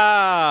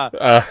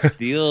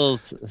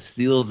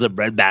 Steals a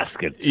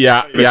breadbasket.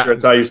 Yeah, yeah. Sure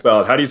it's how you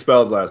spell it. How do you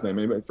spell his last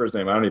name? First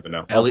name, I don't even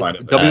know. I'll find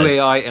it.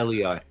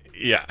 Wailei.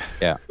 Yeah.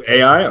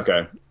 AI?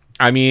 Okay.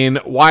 I mean,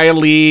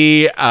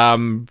 Wiley...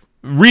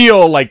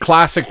 real like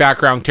classic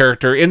background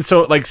character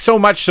so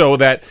much so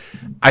that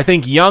I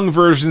think young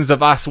versions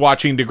of us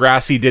watching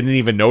Degrassi didn't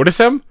even notice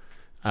him.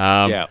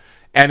 And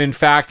in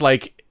fact,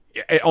 like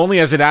only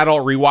as an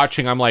adult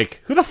rewatching, I'm like,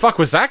 who the fuck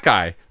was that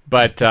guy?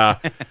 But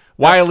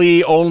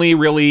Wiley only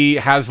really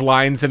has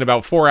lines in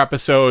about 4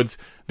 episodes.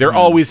 They're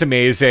always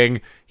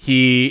amazing.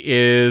 He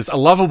is a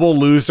lovable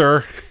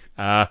loser,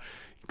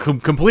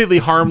 completely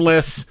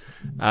harmless.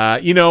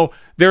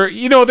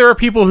 There are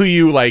people who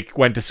you like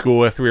went to school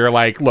with where you're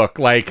like, look,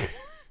 like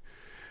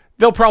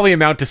they'll probably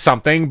amount to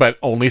something, but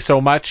only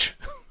so much.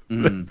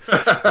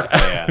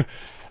 Yeah.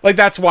 Like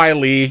that's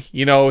Wiley,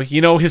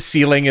 his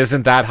ceiling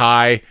isn't that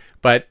high,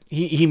 but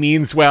he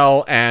means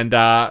well and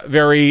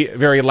very,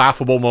 very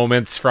laughable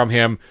moments from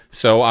him.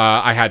 So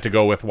I had to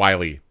go with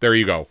Wiley. There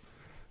you go.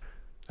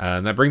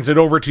 And that brings it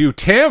over to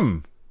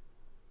Tim.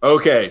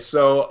 Okay,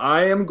 so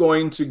I am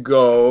going to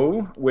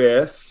go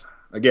with...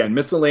 Again,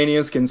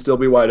 miscellaneous can still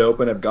be wide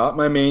open. I've got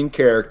my main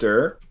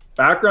character.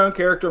 Background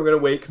character, I'm going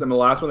to wait because I'm the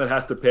last one that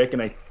has to pick,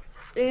 and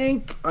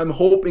I'm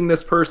hoping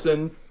this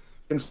person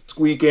can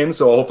squeak in,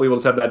 so hopefully we'll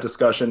just have that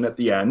discussion at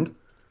the end.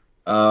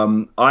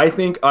 I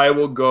think I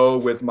will go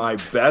with my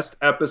best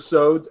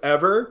episodes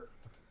ever,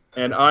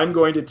 and I'm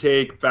going to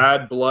take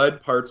Bad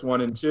Blood Parts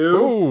 1 and 2.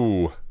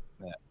 Ooh.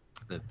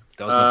 That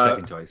was my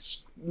second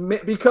choice.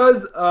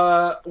 Because,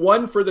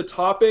 one, for the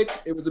topic,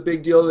 it was a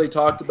big deal. They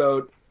talked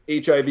about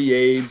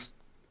HIV/AIDS.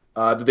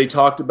 They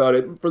talked about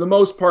it for the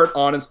most part,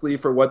 honestly,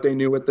 for what they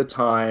knew at the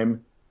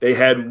time. They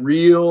had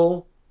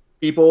real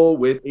people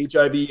with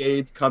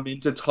HIV/AIDS come in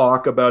to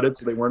talk about it,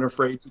 so they weren't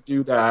afraid to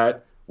do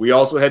that. We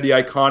also had the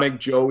iconic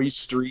Joey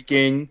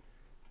streaking.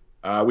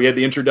 We had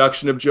the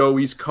introduction of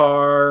Joey's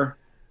car.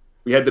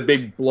 We had the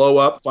big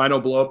final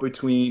blow up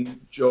between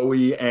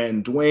Joey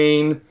and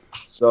Dwayne.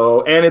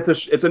 So, and it's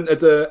an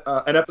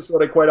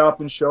episode I quite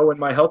often show in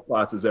my health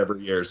classes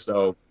every year.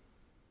 So,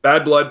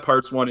 Bad Blood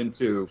Parts 1 and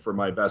 2 for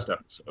my best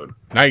episode.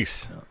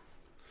 Nice.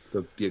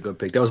 Good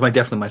pick. That was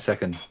definitely my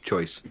second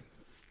choice.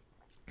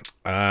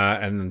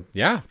 And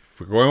yeah,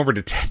 we're going over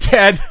to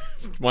Ted.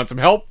 Want some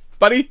help,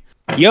 buddy?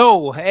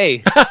 Yo,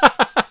 hey.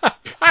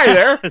 Hi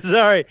there.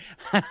 Sorry.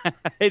 I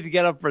had to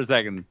get up for a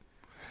second.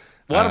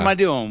 What am I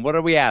doing? What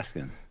are we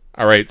asking?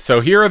 All right,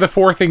 so here are the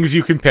 4 things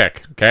you can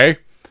pick, okay?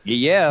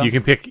 Yeah. You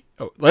can pick,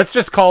 let's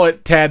just call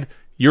it, Ted,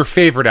 your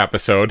favorite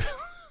episode,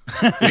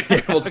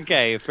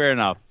 Okay, fair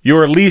enough.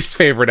 your least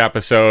favorite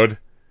episode,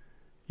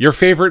 your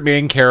favorite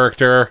main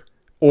character,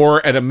 or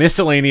a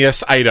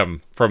miscellaneous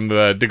item from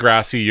the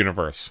Degrassi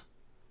universe.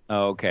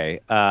 Okay.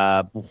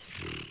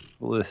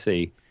 Let's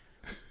see.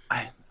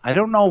 I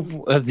don't know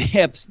if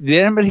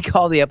did anybody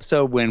call the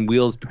episode when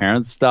Wheel's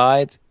parents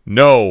died?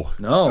 No.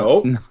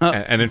 No.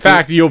 And in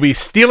fact, you'll be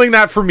stealing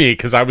that from me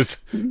because I was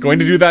going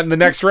to do that in the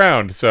next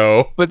round.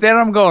 So, But then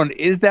I'm going,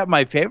 is that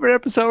my favorite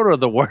episode or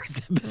the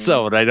worst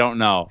episode? I don't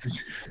know.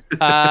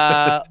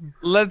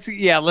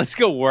 Let's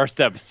go worst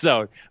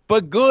episode.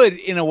 But good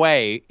in a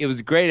way. It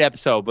was a great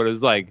episode, but it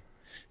was like,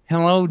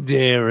 hello,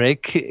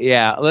 Derek.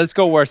 Yeah, let's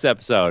go worst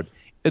episode.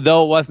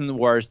 Though it wasn't the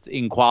worst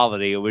in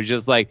quality, it was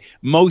just like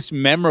most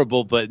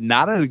memorable, but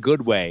not in a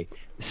good way.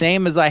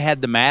 Same as I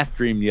had the math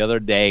dream the other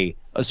day.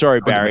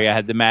 Sorry, Barry, I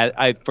had the math.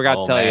 I forgot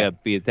to tell you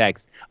via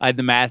text. I had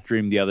the math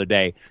dream the other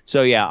day.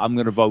 So yeah, I'm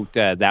gonna vote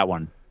that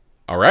one.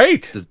 all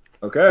right.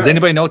 Okay. Does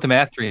anybody know what the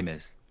math dream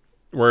is?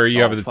 Where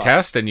you have the fuck.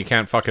 test and you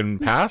can't fucking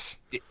pass?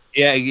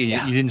 Yeah. You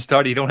didn't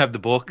start. You don't have the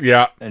book.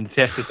 Yeah. And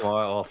test it.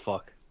 Oh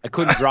fuck. I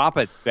couldn't drop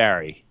it,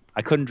 Barry.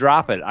 I couldn't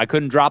drop it. I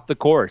couldn't drop the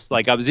course.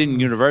 Like I was in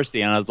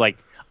university and I was like,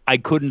 I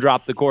couldn't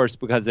drop the course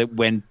because it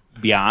went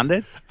beyond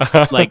it.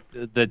 Like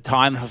the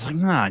time, I was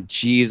like,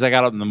 geez. I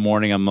got up in the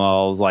morning and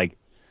I was like,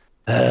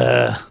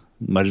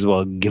 might as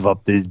well give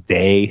up this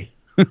day.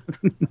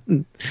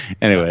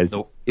 Anyways,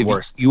 The if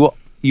worst.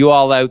 you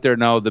all out there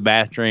know the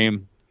math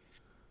dream,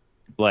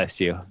 bless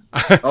you.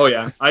 Oh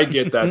yeah, I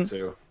get that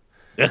too.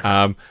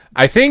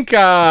 I think,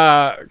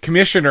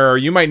 Commissioner,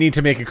 you might need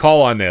to make a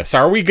call on this.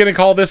 Are we going to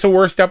call this a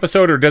worst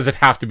episode or does it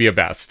have to be a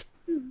best?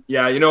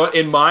 Yeah, you know what?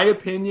 In my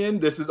opinion,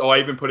 this is. Oh, I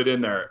even put it in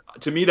there.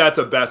 To me, that's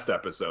a best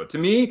episode. To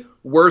me,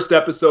 worst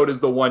episode is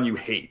the one you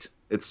hate.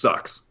 It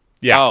sucks.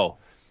 Yeah. Oh.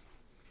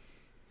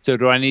 So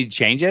do I need to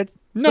change it?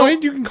 No,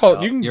 you can call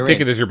it. You can you're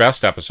take in. it as your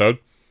best episode.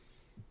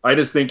 I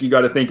just think you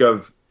got to think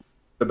of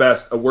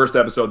a worst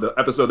episode, the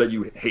episode that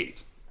you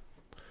hate.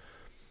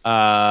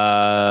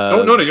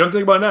 No, you don't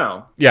think about it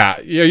now. Yeah,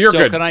 you're So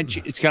good. can I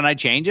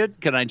change it?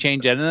 Can I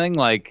change anything?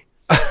 Like,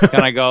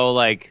 can I go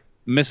like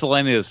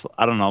miscellaneous?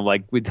 I don't know.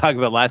 Like we talked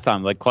about last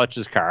time, like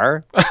Clutch's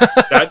car.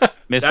 That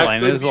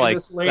Miscellaneous, could be like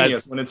miscellaneous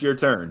that's. when it's your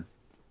turn.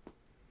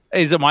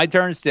 Is it my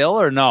turn still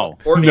or no?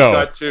 Courtney's No.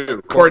 got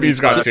 2.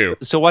 Courtney's got 2.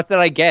 So what did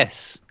I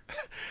guess?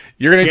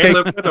 You're going to Can't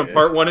take... live with them.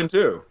 Part 1 and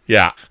 2.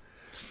 Yeah.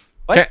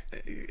 What?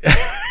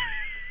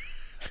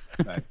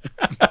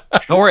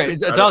 Don't worry.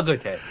 It's all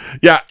good, Ted.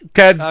 Yeah,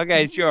 Ted.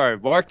 Okay, sure.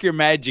 Work your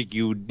magic,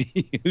 you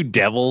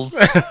devils.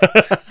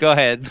 Go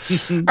ahead.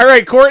 All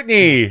right,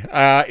 Courtney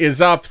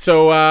is up.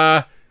 So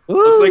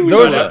Looks like we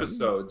Those- got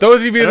episodes.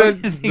 those of you I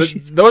don't think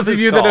she's those of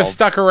you that have called.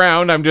 stuck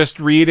around, I'm just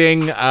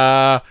reading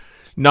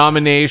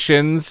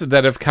nominations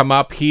that have come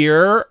up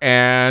here,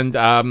 and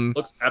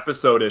Looks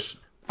episode-ish.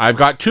 I've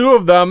got 2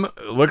 of them.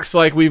 Looks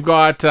like we've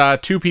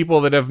got 2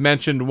 people that have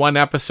mentioned one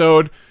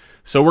episode.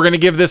 So we're going to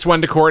give this one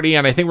to Courtney,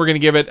 and I think we're going to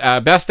give it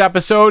best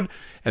episode,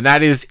 and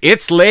that is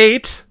It's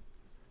Late.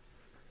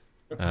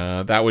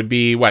 That would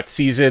be,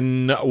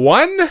 season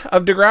 1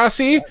 of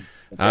Degrassi?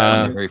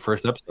 The very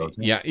first episode.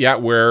 Yeah,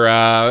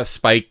 where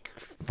Spike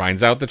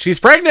finds out that she's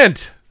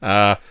pregnant.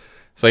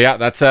 So yeah,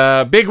 that's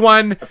a big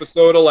one.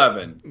 Episode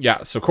 11.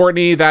 Yeah, so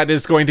Courtney, that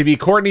is going to be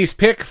Courtney's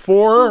pick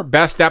for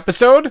best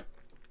episode.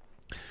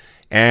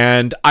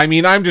 And I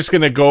mean, I'm just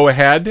going to go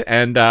ahead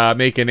and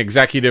make an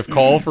executive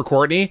call for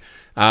Courtney.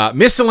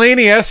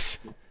 Miscellaneous,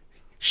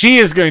 she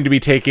is going to be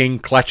taking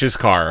Clutch's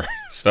car.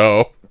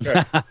 So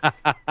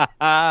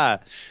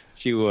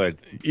She would.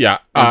 yeah,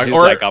 She's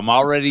like, I'm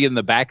already in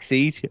the back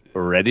seat,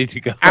 ready to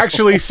go.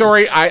 actually,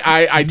 sorry,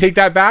 I take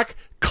that back.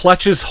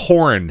 Clutch's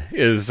horn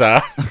is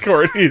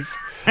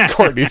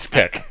Courtney's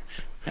pick.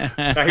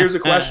 Now here's a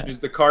question: is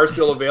the car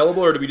still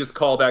available, or do we just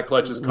call that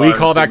Clutch's car? We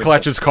call that and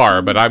Clutch's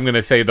car, but I'm going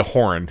to say the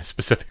horn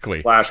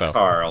specifically. Flash So,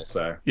 car. I'll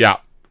say. yeah.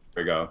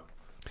 There you go.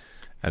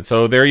 And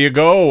so there you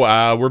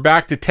go. We're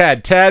back to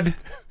Ted. Ted,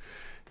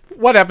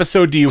 what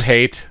episode do you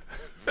hate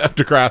of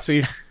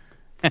Degrassi?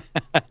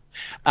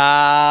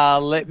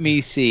 Let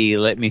me see.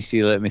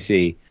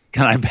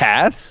 Can I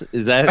pass?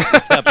 Is that You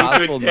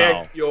possible? could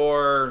No. pick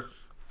your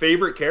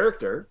favorite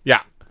character.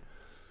 Yeah.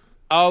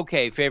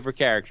 Okay, favorite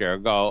character.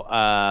 Go.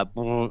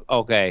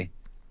 Okay.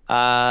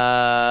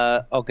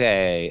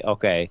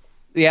 Okay.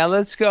 Yeah,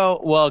 let's go.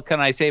 Well, can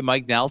I say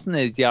Mike Nelson?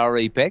 Is he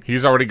already picked?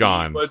 He's already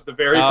gone. Was the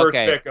very first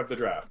Okay. pick of the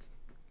draft.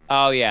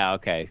 Oh yeah.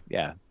 Okay.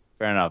 Yeah.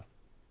 Fair enough.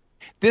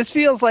 This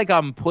feels like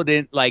I'm put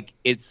in like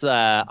it's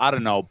I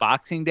don't know,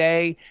 Boxing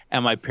Day,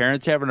 and my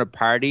parents are having a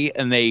party,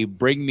 and they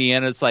bring me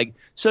in. It's like,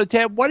 so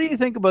Ted, what do you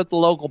think about the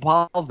local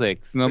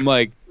politics? And I'm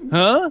like,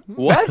 huh?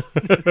 What?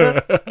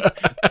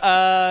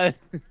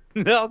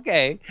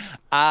 Okay.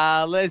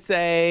 Let's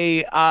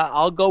say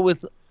I'll go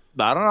with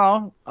I don't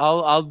know.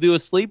 I'll do a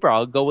sleeper.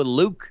 I'll go with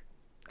Luke.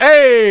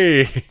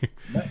 Hey!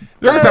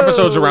 There was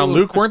episodes around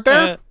Luke, weren't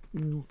there?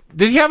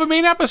 Did he have a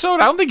main episode?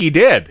 I don't think he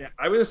did. Yeah,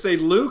 I'm going to say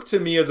Luke to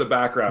me as a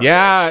background.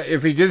 Yeah,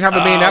 if he didn't have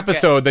a main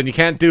episode, then you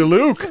can't do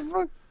Luke.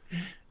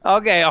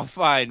 Okay,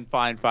 fine.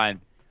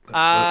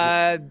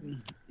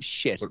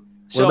 Shit.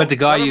 What about the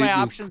guy what are you- my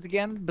you- options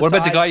again? What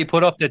about the guy besides- you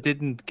put up that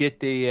didn't get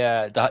the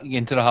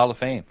into the Hall of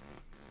Fame?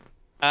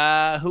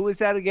 Who was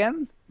that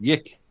again?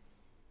 Yick.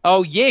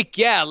 Oh, Yick.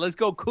 Yeah, let's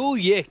go cool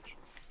Yick.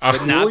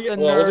 But not the Well,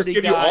 we'll just nerdy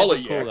give you guy, all the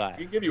of cool you. guy.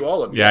 We can give you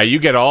all of Yeah, you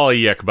get all a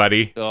yick,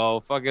 buddy.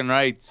 Oh, fucking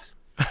rights.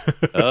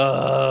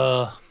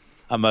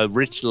 I'm a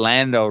rich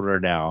landowner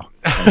now.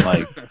 I'm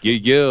like,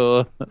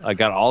 yeah. I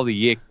got all the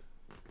Yick.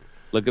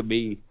 Look at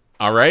me.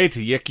 All right,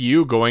 yick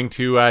you going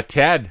to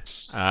Ted,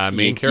 main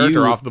Yick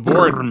character you. off the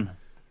board.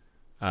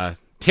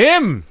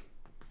 Tim.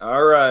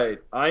 All right.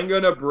 I'm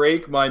going to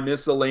break my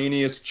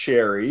miscellaneous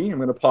cherry. I'm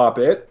going to pop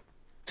it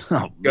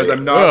because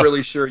I'm not Ugh.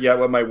 really sure yet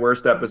what my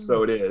worst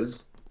episode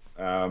is.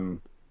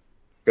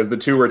 Because the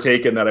two were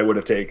taken that I would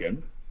have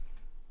taken.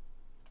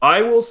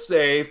 I will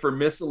say for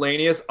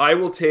miscellaneous, I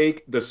will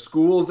take the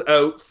School's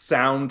Out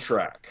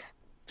soundtrack.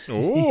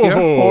 Oh, You're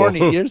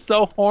horny. You're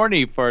so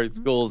horny for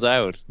School's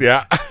Out.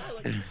 Yeah.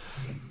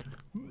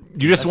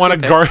 You just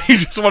want to you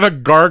just want to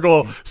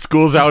gargle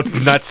School's Out's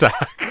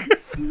nutsack.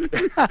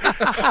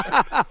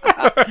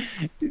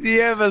 Do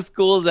you have a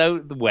School's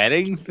Out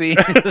wedding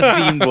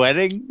themed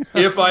wedding?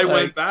 If I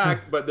went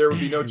back, but there would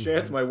be no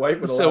chance my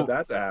wife would allow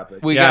that to happen.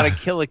 We Yeah. gotta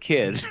kill a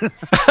kid, or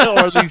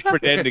at least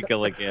pretend to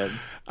kill a kid.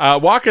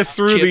 Walk us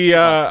through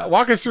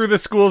Chips. the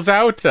School's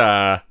Out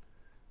kind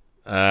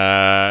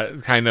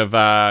of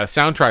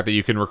soundtrack that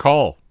you can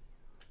recall.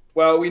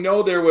 Well, we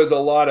know there was a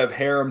lot of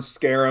harem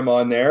scarum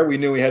on there. We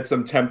knew we had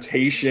some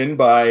Temptation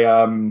by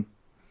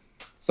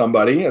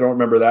somebody. I don't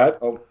remember that.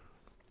 Oh,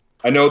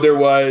 I know there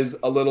was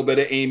a little bit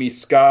of Amy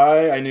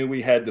Sky. I knew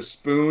we had the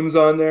Spoons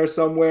on there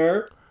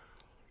somewhere.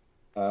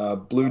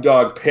 Blue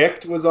Dog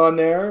Picked was on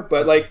there.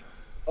 But like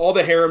all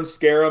the harem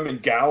scarum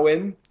and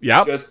Gowan.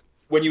 Yep. Just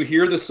when you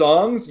hear the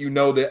songs, you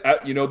know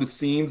the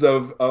scenes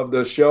of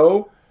the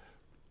show.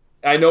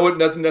 I know it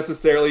doesn't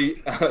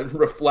necessarily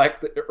reflect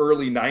the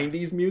early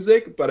 '90s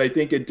music, but I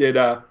think it did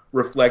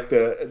reflect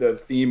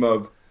the theme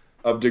of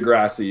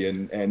Degrassi,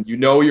 and you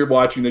know you're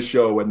watching the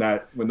show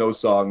when those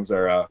songs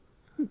are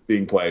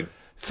being played.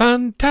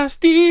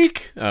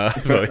 Fantastic.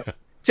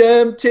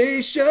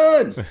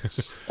 Temptation,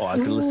 Oh, I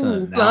could listen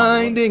to it now.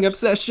 blinding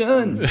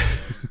obsession.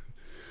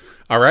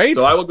 All right.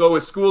 So I will go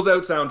with School's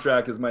Out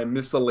soundtrack as my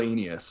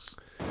miscellaneous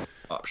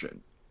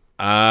option.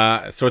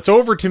 So it's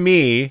over to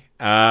me.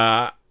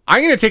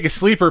 I'm going to take a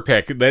sleeper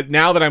pick that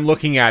now that I'm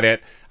looking at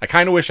it, I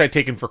kind of wish I'd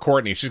taken for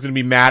Courtney. She's going to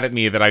be mad at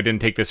me that I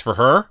didn't take this for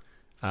her.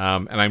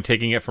 And I'm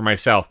taking it for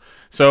myself.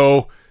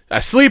 So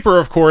a sleeper,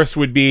 of course,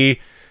 would be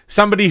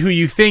somebody who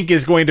you think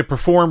is going to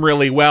perform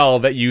really well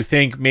that you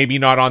think maybe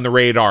not on the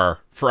radar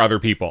for other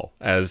people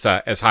as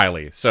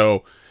highly.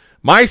 So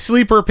my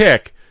sleeper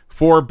pick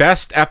for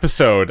best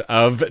episode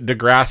of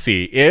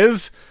Degrassi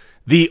is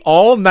the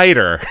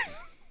All-Nighter.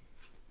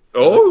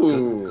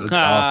 Oh,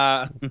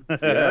 Ah.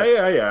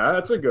 yeah,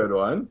 that's a good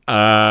one.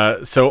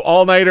 So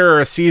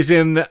All-Nighter,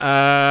 season 2 of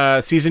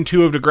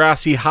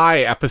Degrassi High,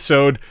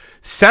 episode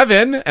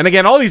 7. And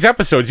again, all these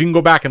episodes, you can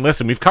go back and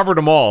listen. We've covered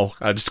them all.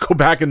 Just go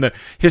back in the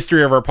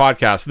history of our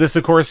podcast. This,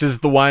 of course, is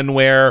the one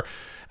where,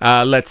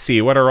 let's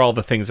see, what are all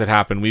the things that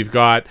happen? We've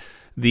got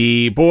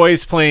the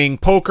boys playing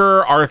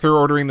poker, Arthur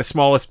ordering the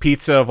smallest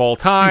pizza of all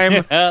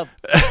time.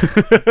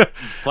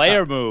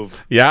 Player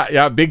move.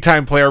 Yeah, big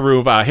time player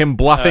move. Him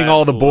bluffing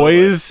all the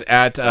boys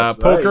at That's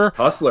poker. right.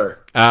 Hustler.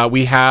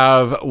 We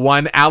have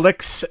one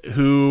Alex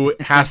who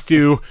has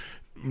to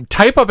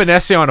type up an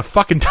essay on a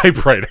fucking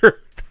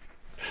typewriter.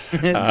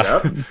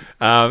 Yep.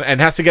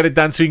 And has to get it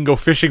done so he can go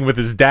fishing with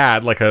his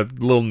dad, like a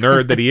little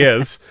nerd that he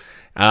is.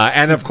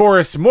 And of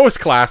course, most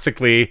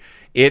classically,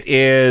 it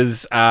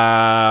is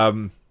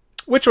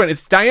which one?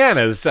 It's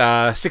Diana's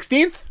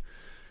 16th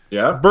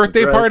Yeah.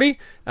 birthday that's right.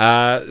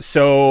 party.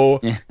 So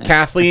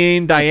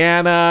Kathleen,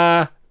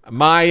 Diana,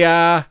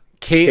 Maya,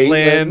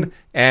 Caitlin,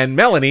 and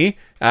Melanie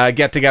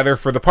get together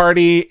for the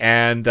party,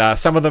 and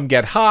some of them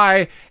get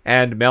high,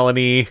 and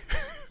Melanie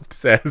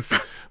says,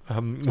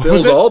 what was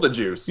Spills it? all the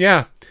juice.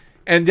 Yeah.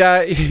 And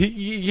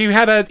you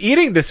had an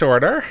eating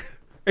disorder.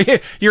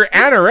 You're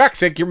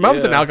anorexic, your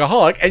mom's an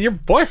alcoholic, and your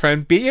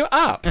boyfriend beat you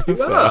up. What's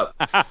So,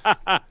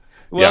 up?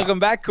 Welcome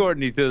back,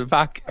 Courtney, to the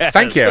podcast.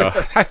 thank you.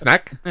 Hi,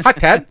 Nick. Hi,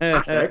 Ted.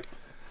 Heck.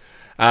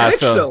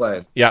 So,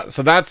 Excellent. yeah,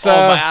 so that's... Oh,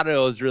 my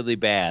audio is really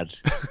bad.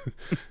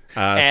 so,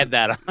 Add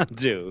that on,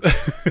 too.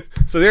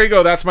 so there you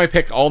go. That's my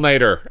pick.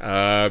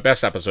 All-Nighter.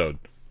 Best episode.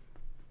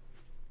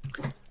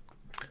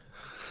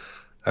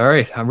 All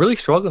right, I'm really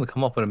struggling to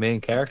come up with a main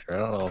character. I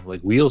don't know,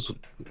 like Wheels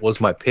was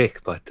my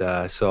pick, but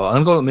so I'm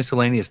gonna go with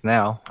miscellaneous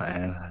now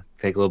and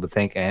take a little bit to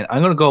think. And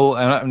I'm gonna go.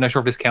 I'm not sure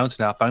if this counts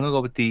now, but I'm gonna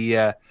go with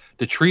the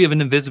Tree of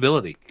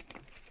Invisibility.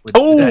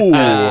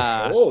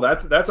 Oh,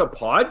 that's a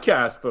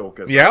podcast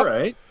focus. Yep. All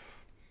right.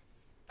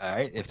 All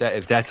right, if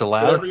that's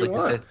allowed, Whatever you like I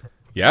want. said. I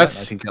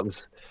Yes. think that was.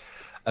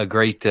 a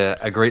great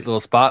little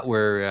spot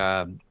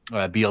where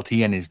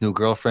BLT and his new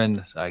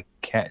girlfriend,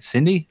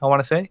 Cindy, I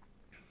want to say.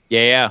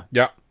 Yeah.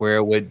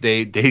 Where would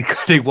they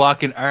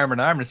walk in arm in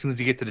arm, and as soon as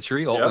you get to the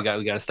tree, we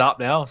got to stop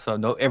now. So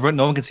no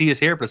one can see us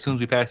here, but as soon as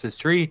we pass this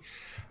tree,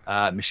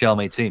 Michelle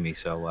may see me.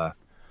 So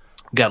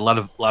got a lot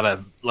of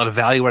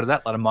value out of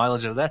that, a lot of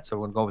mileage out of that. So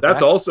we're gonna go with That's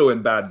that. also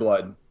in Bad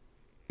Blood.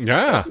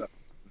 Yeah.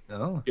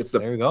 It's the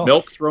there we go.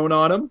 milk thrown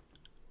on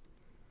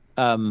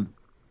him.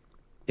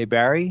 Hey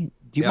Barry,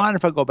 do you mind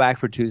if I go back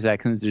for 2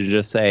 seconds to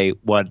just say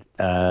what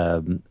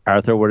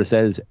Arthur would have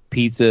said is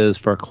pizza is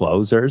for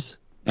closers?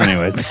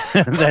 Anyways,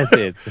 that's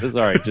it.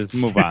 Sorry, just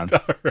move on.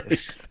 Right.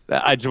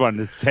 I just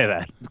wanted to say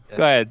that.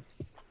 Go ahead.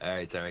 All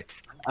right.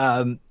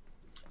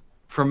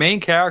 For main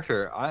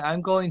character,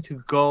 I'm going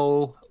to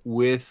go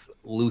with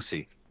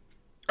Lucy.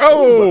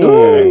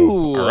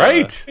 Oh, all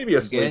right. Maybe a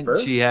Again, sleeper.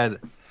 she had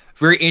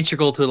very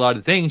integral to a lot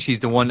of things.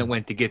 She's the one that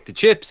went to get the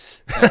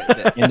chips,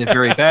 ended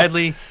very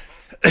badly.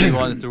 She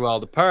won through all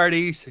the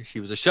parties. She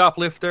was a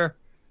shoplifter.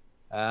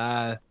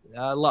 A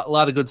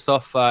lot of good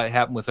stuff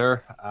happened with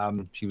her.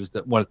 She was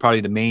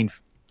probably the main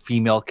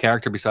female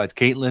character besides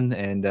Caitlin,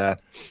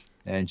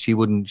 and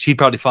she'd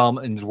probably fall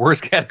in the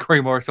worst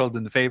category more so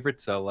than the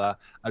favorite. So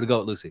I'd go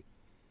with Lucy.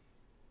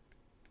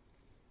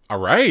 All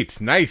right.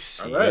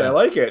 Nice. All right, I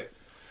like it.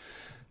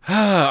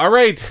 All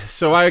right.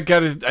 So I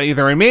got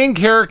either a main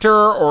character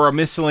or a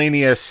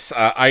miscellaneous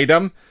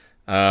item.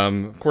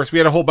 Of course, we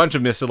had a whole bunch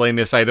of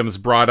miscellaneous items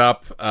brought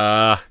up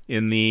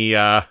in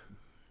the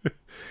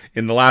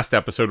last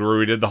episode where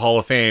we did the Hall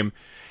of Fame.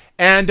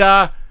 And,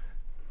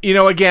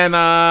 again,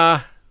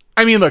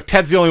 I mean, look,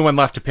 Ted's the only one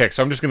left to pick,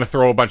 so I'm just going to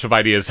throw a bunch of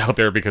ideas out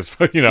there because,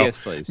 Yes,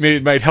 please.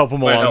 it might help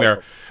him along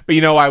there.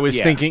 But, I was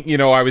thinking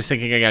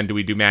again, do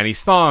we do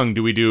Manny's thong?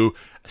 Do we do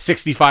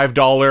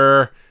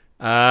 $65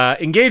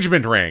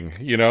 engagement ring?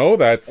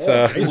 That's,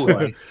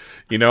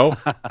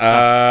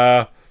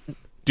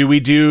 do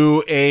we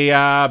do a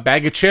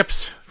bag of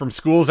chips from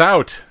School's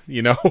Out?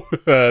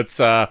 It's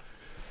a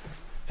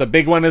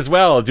big one as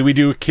well. Do we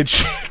do a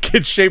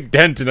kid-shaped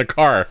dent in a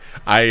car?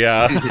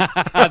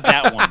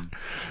 That one.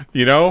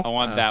 I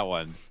want that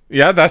one.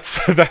 Yeah,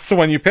 that's the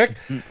one you pick.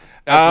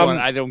 That's the one.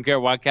 I don't care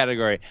what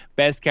category.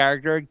 Best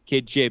character,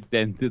 kid-shaped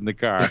dent in the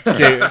car.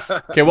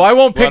 Okay. Well, I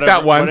won't pick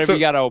that one. Whatever you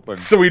got open.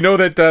 So we know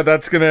that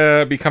that's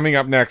gonna be coming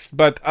up next.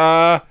 But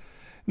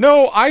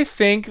no, I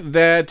think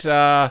that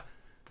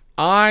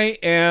I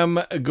am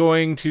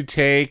going to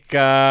take.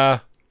 Oh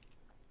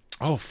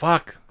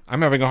fuck!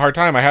 I'm having a hard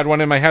time. I had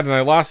one in my head and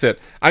I lost it.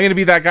 I'm gonna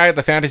be that guy at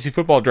the fantasy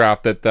football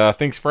draft that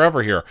thinks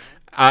forever here.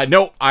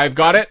 No, I've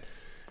got it.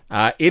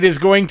 It is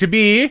going to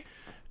be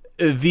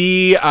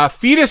the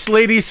fetus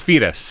lady's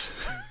fetus.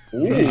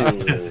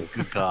 Ooh.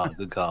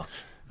 Good call.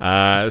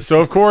 So,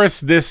 of course,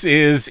 this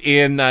is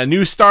in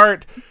New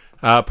Start,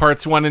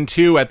 parts 1 and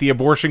 2 at the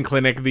abortion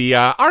clinic. The,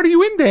 are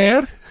you in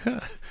there?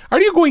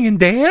 Are you going in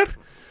there?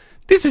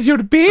 This is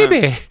your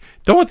baby.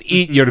 Don't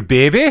eat your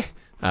baby.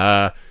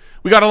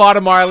 We got a lot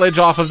of mileage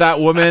off of that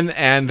woman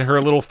and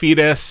her little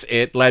fetus.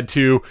 It led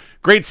to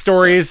great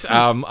stories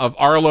of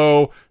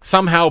Arlo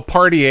somehow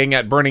partying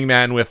at Burning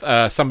Man with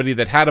somebody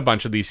that had a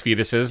bunch of these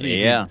fetuses that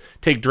you can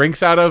take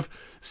drinks out of.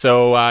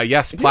 So,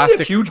 yes,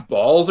 plastic. Huge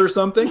balls or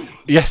something?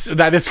 Yes,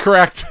 that is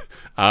correct.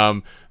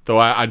 Though,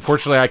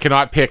 unfortunately, I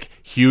cannot pick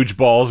huge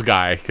balls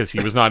guy because he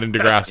was not in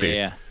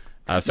Degrassi.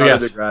 So,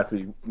 Not yes,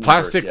 Degrassi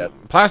plastic universe,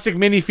 yes. plastic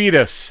mini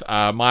fetus,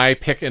 my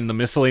pick in the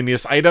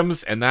miscellaneous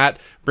items. And that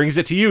brings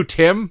it to you,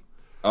 Tim.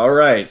 All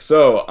right,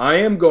 so I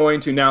am going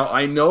to now.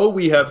 I know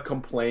we have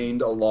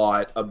complained a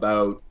lot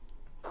about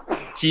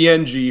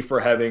TNG for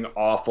having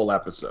awful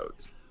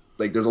episodes.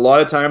 Like, there's a lot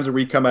of times where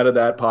we come out of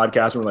that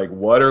podcast and we're like,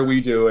 what are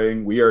we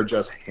doing? We are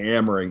just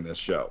hammering this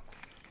show.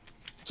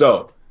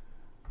 So,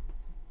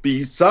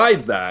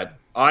 besides that,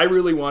 I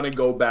really want to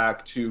go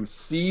back to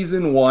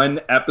Season 1,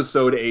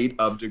 Episode 8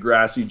 of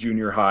Degrassi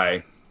Junior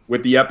High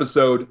with the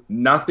episode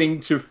Nothing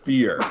to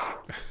Fear,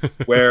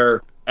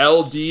 where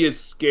LD is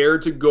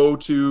scared to go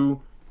to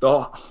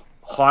the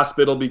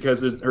hospital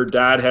because her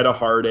dad had a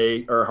heart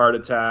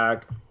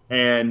attack,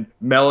 and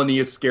Melanie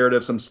is scared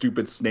of some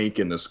stupid snake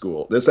in the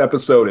school. This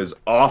episode is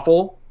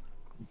awful,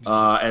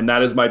 and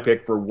that is my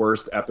pick for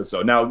worst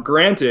episode. Now,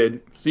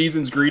 granted,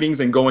 Season's Greetings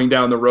and Going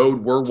Down the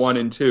Road were 1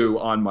 and 2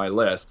 on my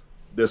list.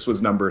 This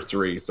was number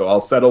 3, so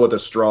I'll settle with a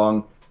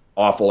strong,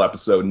 awful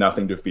episode,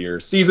 Nothing to Fear.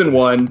 Season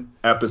 1,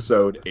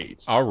 Episode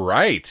 8. All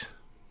right.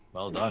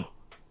 Well done.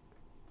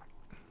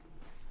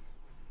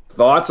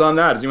 Thoughts on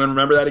that? Does anyone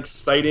remember that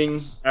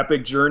exciting,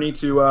 epic journey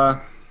to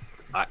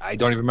I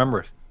don't even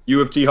remember it.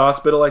 U of T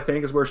Hospital, I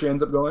think, is where she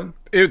ends up going?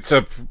 It's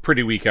a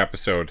pretty weak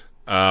episode.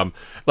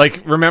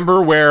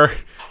 Remember where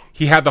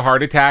he had the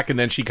heart attack and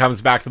then she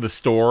comes back to the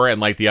store and,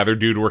 like, the other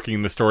dude working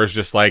in the store is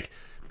just like,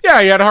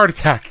 yeah, he had a heart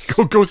attack.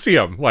 Go see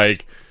him.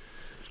 Like,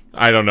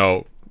 I don't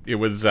know. It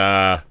was,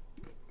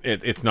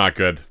 it's not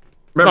good.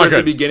 Remember at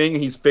the beginning,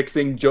 he's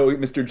fixing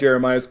Mr.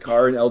 Jeremiah's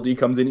car, and LD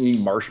comes in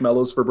eating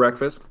marshmallows for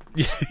breakfast?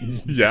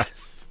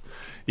 Yes.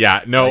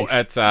 Yeah, no,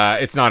 Nice.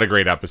 it's not a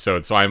great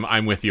episode, so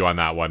I'm with you on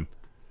that one.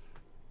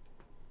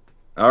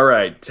 All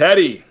right,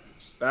 Teddy,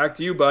 back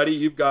to you, buddy.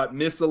 You've got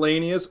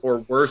miscellaneous or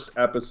worst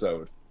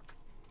episode.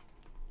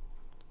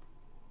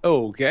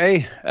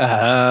 Okay.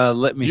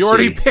 Let me see. You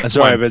already picked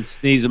Sorry, one. I've been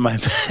sneezing my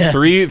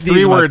Three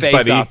words, face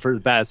buddy. off for the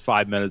past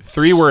 5 minutes.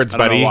 3 words, I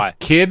don't know buddy. why.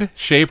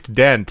 Kid-shaped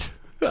dent.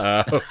 Can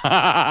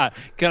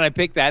I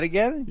pick that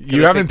again?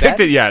 You haven't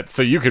picked it yet,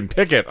 so you can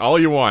pick it all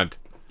you want.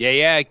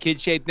 Yeah. Kid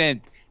shaped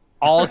dent.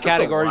 All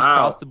categories Wow.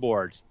 across the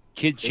board.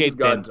 Kid It's shaped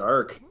got dent.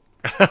 dark.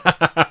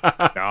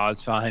 No,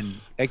 it's fine.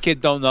 That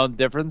kid don't know the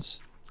difference.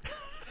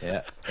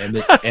 Yeah,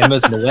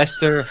 Emma's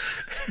molester.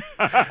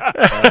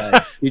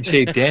 Good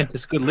shape dent.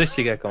 It's a good list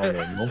you got going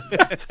there, Mo.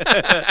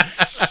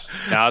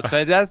 No, it's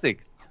fantastic.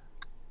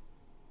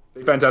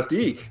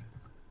 Fantastique.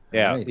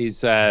 Yeah, Right.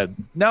 he's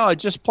no,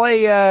 just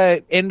play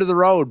 "End of the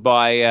Road"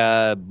 by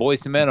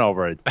Boyz II Men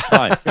over it. It's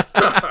fine.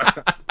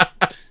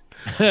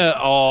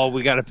 Oh,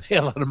 we got to pay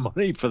a lot of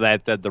money for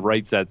that. That the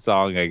rights that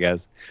song, I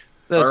guess.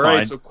 That's All right,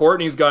 fine. so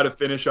Courtney's got to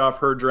finish off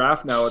her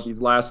draft now with these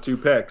last 2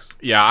 picks.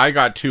 Yeah, I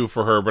got 2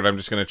 for her, but I'm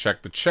just going to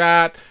check the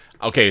chat.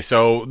 Okay,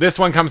 so this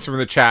one comes from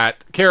the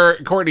chat.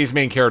 Courtney's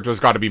main character has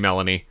got to be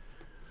Melanie.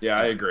 Yeah,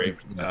 I agree.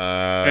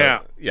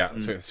 Yeah.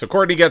 So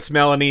Courtney gets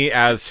Melanie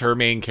as her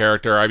main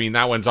character. I mean,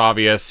 that one's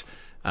obvious.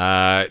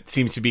 It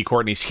seems to be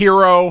Courtney's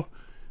hero,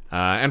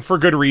 and for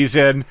good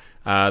reason.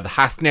 The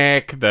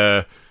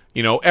Hathnik,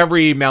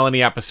 every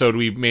Melanie episode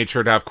we made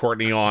sure to have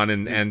Courtney on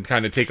and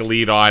kind of take a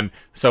lead on.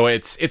 So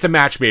it's a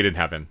match made in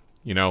heaven,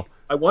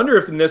 I wonder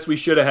if in this we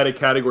should have had a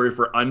category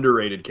for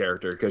underrated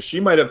character, because she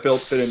might have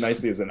fit in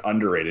nicely as an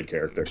underrated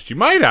character. She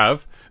might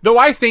have. Though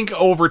I think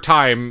over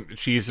time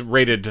she's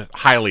rated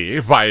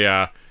highly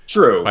by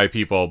True. by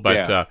people.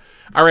 But Yeah.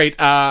 all right,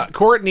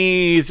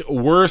 Courtney's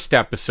worst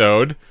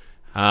episode.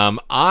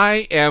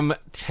 I am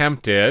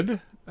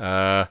tempted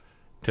to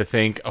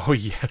think, oh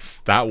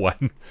yes, that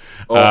one.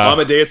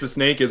 Amadeus the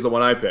Snake is the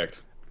one I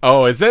picked.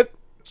 Oh, is it?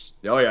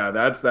 Oh yeah,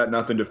 that's that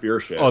nothing to fear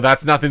shit. Oh,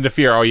 that's nothing to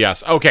fear. Oh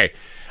yes. Okay.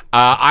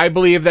 I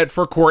believe that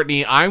for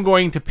Courtney, I'm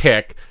going to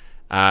pick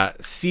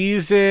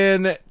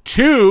season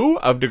 2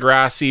 of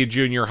Degrassi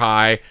Junior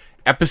High,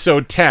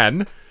 episode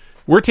 10.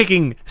 We're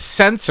taking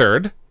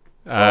Censored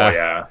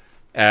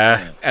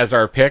as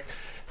our pick.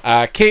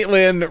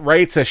 Caitlin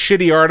writes a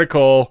shitty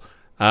article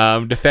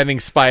defending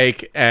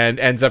Spike and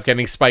ends up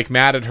getting Spike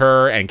mad at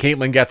her, and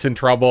Caitlin gets in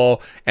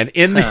trouble and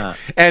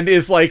and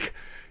is like,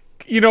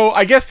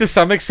 I guess to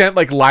some extent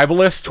like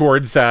libelous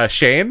towards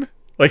Shane.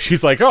 Like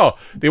she's like, oh,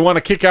 they want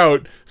to kick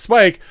out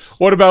Spike.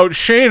 What about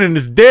Shane and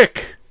his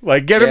dick?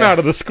 Like, get him out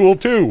of the school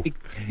too.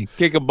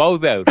 Kick them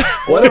both out.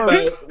 What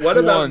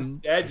about one.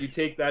 instead you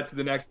take that to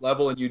the next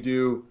level and you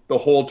do the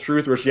whole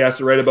truth where she has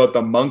to write about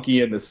the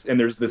monkey and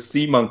there's the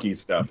sea monkey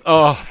stuff.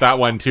 Oh, that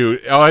one too.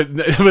 Oh,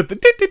 with the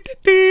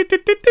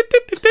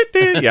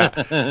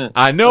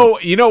yeah. No,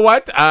 you know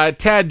what,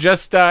 Ted?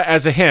 Just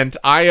as a hint,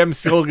 I am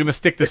still going to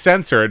stick to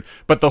Censored,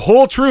 but the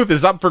whole truth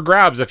is up for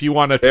grabs if you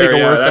want to take a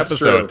worst that's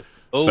episode. true.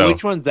 Oh, So-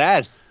 which one's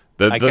that?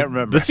 I can't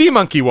remember. The sea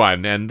monkey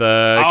one, and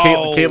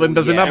Caitlin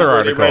does another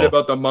Where they write article.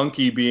 about the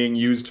monkey being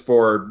used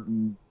for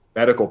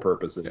medical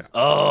purposes.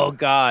 Oh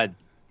God,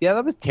 yeah,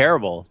 that was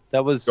terrible.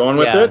 That was Going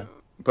with it?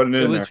 Putting it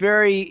It in was there.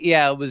 very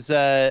it was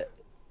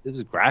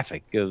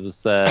graphic. It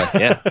was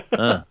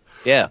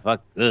yeah,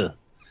 fuck, ugh.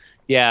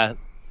 yeah.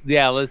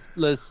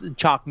 Let's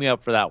chalk me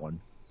up for that one.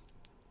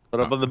 Put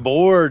up on the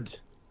board.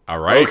 All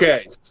right.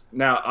 Okay,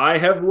 now I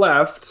have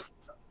left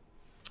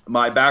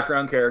my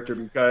background character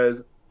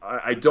because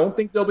I don't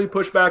think there'll be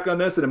pushback on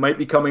this, and it might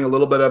be coming a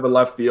little bit of a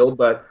left field,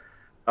 but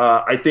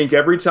I think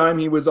every time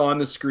he was on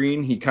the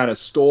screen, he kind of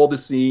stole the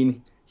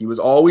scene. He was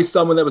always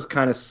someone that was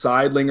kind of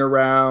sidling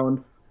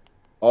around,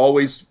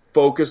 always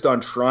focused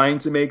on trying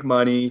to make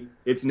money.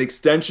 It's an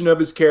extension of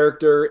his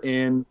character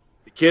in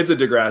The Kids of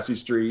Degrassi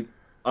Street.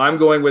 I'm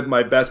going with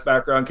my best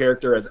background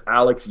character as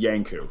Alex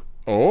Yanku.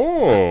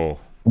 Oh.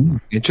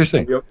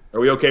 Interesting. Are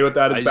we okay with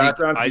that as Isaac-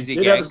 background? 'Cause he Isaac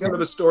did have Yanku? kind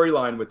of a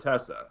storyline with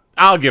Tessa.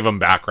 I'll give him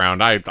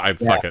background. I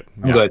fuck it.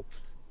 I'm good.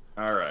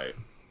 All right.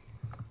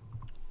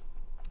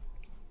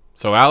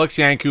 So Alex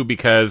Yanku,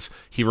 because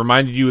he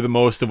reminded you the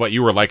most of what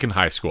you were like in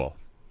high school.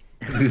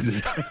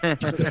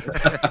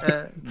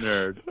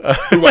 Nerd.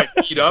 Who I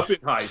beat up in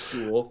high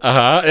school.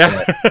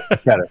 Yeah.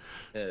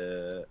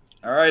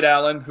 All right,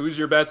 Alan. Who's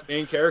your best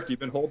main character? You've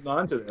been holding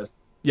on to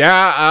this.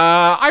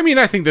 Yeah. I mean,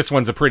 I think this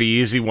one's a pretty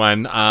easy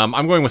one.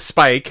 I'm going with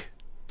Spike.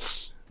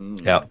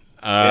 Yeah.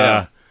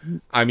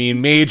 I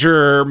mean,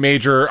 major.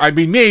 I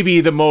mean, maybe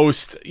the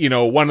most.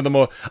 One of the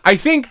most. I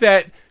think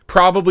that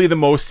probably the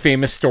most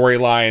famous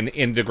storyline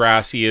in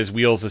Degrassi is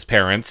Wheels'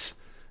 parents.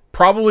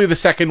 Probably the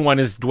second one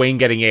is Dwayne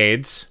getting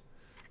AIDS.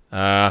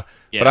 But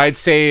I'd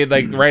say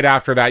right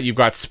after that you've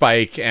got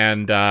Spike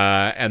and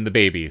the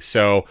baby.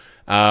 So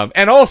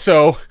and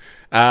also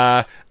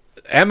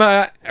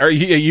Emma, or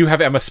you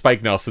have Emma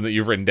Spike Nelson that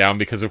you've written down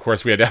because of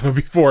course we had Emma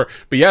before.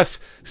 But yes,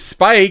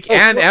 Spike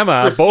and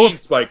Emma Christine both.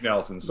 Spike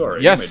Nelson.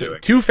 Sorry. Yes, what am I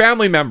doing? 2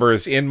 family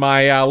members in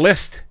my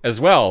list as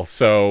well.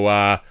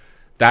 So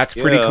that's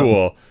pretty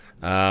cool.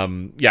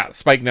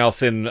 Spike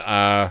Nelson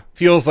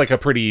feels like a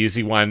pretty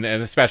easy one,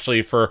 and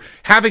especially for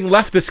having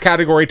left this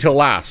category till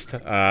last.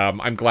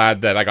 I'm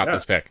glad that I got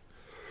this pick.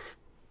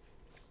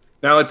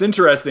 Now, it's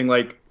interesting,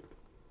 like,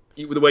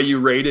 the way you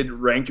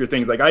ranked your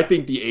things. Like, I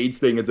think the AIDS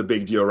thing is a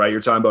big deal, right?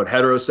 You're talking about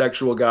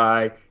heterosexual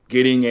guy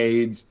getting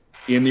AIDS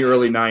in the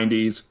early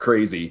 90s,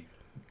 crazy.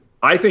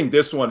 I think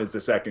this one is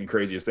the second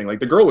craziest thing. Like,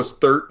 the girl was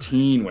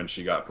 13 when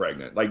she got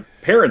pregnant. Like,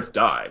 parents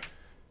die.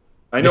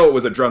 I know it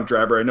was a drunk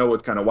driver. I know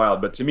it's kind of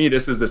wild, but to me,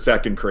 this is the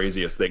second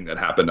craziest thing that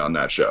happened on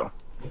that show.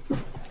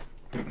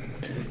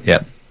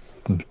 Yep.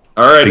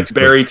 All right,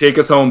 Barry, take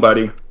us home,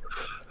 buddy.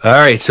 All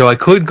right, so I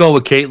could go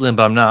with Caitlin,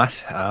 but I'm not.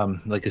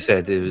 Like I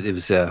said, it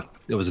was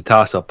a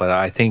toss-up, but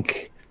I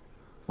think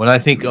when I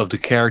think of the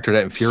character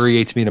that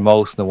infuriates me the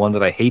most, the one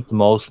that I hate the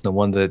most, and the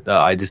one that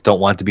I just don't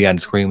want to be on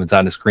the screen when it's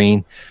on the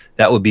screen,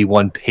 that would be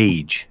one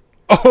Paige.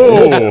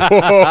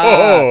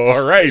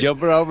 All right.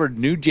 Jumping over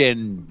New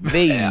Gen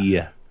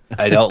V.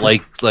 I don't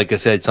like I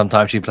said,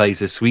 sometimes she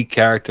plays a sweet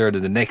character,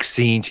 then the next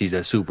scene she's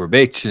a super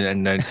bitch,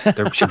 and then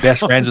she's best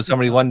friends with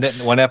somebody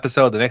one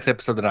episode, the next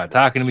episode they're not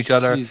talking to each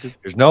other. Jesus.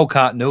 There's no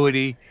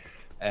continuity.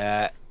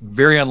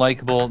 Very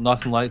unlikable,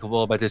 nothing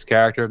likable about this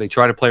character. They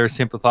try to play her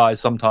sympathize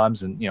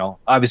sometimes, and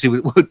obviously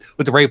with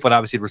the rape one,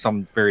 obviously there was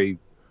some very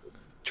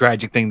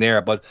tragic thing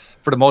there, but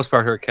for the most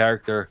part her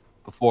character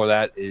before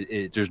that,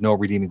 there's no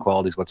redeeming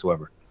qualities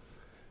whatsoever.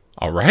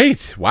 All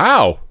right.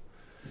 Wow.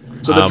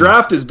 So the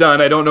draft is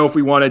done. I don't know if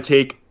we want to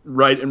take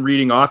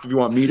reading off, if you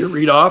want me to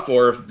read off,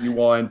 or if you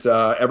want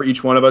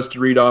each one of us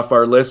to read off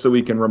our list so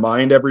we can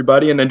remind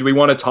everybody. And then do we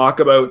want to talk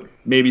about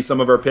maybe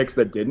some of our picks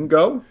that didn't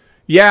go?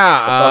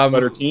 Yeah. Talk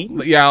about our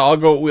teams? Yeah, I'll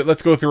go.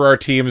 Let's go through our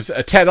teams.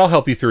 Ted, I'll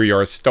help you through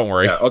yours. Don't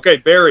worry. Yeah. Okay,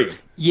 Barry.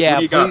 Yeah, what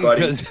do you got,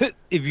 buddy? Because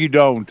if you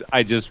don't,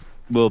 I just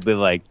will be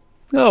like,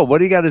 "Oh, what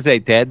do you got to say,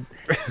 Ted?"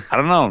 I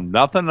don't know,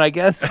 nothing, I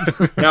guess.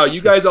 Now,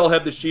 you guys all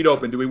have the sheet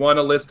open. Do we want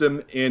to list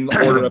them in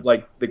order of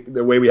like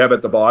the way we have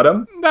at the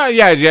bottom?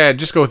 Yeah.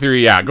 Just go through.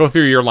 Yeah, go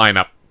through your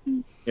lineup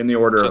in the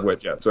order of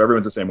which. Yeah. So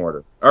everyone's the same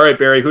order. All right,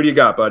 Barry. Who do you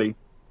got, buddy?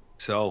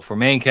 So for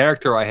main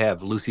character, I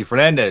have Lucy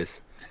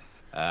Fernandez.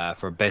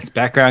 For best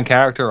background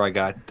character, I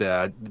got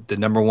the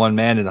number one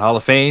man in the Hall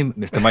of Fame,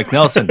 Mr. Mike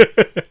Nelson.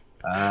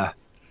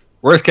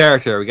 Worst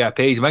character, we got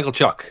Paige Michael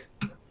Chuck.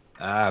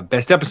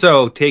 Best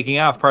episode, Taking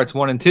Off, parts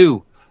 1 and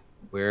 2,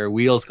 where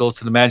Wheels goes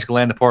to the magical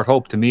land of Port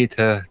Hope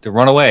to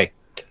run away.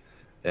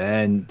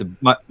 And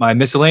my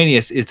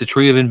miscellaneous is the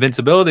Tree of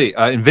Invisibility.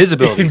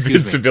 Invincibility.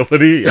 It's too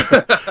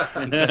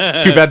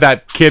bad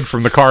that kid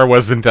from the car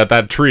wasn't at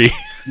that tree.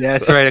 Yeah,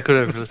 that's right. It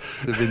could have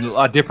been a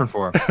lot different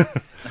for him.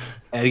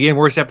 And again,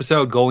 worst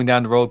episode, Going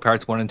Down the Road,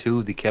 parts 1 and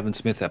 2, the Kevin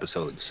Smith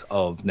episodes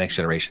of Next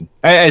Generation.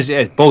 As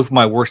both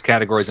my worst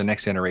categories are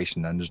Next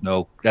Generation, and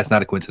that's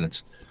not a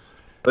coincidence.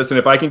 Listen,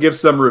 if I can give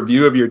some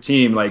review of your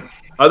team, like,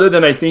 other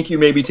than I think you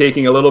may be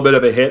taking a little bit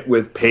of a hit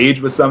with Paige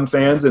with some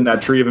fans in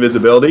that Tree of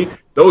Invisibility,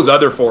 those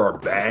other 4 are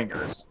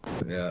bangers.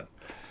 Yeah.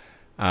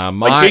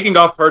 Taking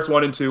Off parts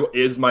 1 and 2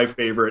 is my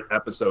favorite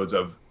episodes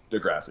of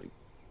Degrassi.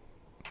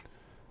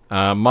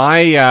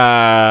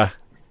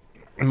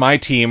 My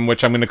team,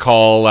 which I'm going to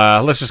call,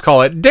 let's just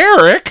call it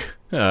Derek.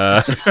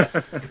 So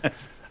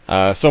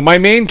my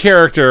main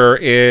character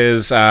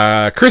is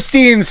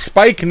Christine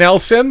Spike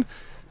Nelson.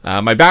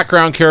 My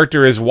background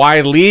character is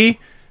Y. Lee.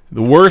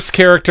 The worst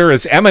character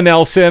is Emma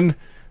Nelson.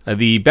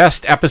 The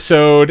best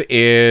episode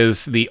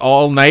is The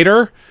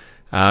All-Nighter.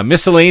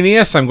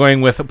 Miscellaneous, I'm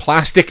going with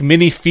Plastic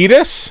Mini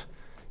Fetus.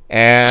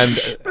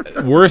 And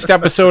worst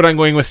episode, I'm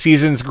going with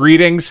Season's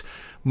Greetings.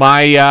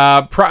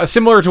 My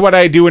similar to what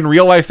I do in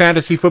real life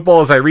fantasy football,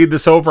 as I read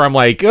this over, I'm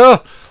like,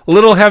 a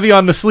little heavy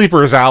on the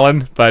sleepers,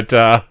 Alan, but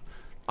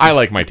I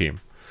like my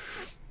team.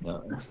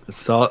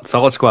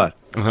 Solid squad.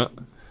 Uh-huh.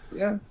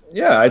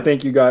 Yeah. I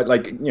think you got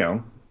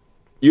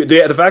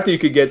the fact that you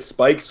could get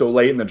Spike so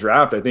late in the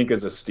draft, I think,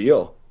 is a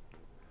steal.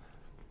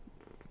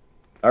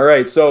 All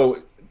right,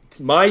 so it's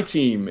my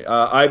team.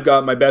 I've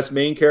got my best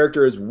main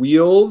character is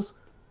Wheels.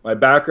 My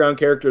background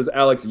character is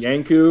Alex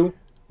Yanku.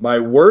 My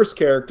worst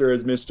character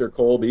is Mr.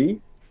 Colby.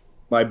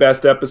 My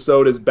best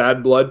episode is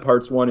Bad Blood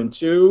Parts 1 and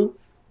 2.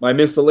 My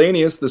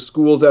miscellaneous, The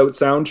School's Out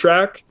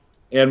soundtrack.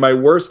 And my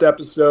worst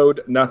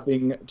episode,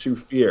 Nothing to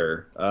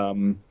Fear.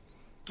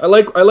 I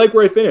like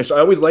where I finished.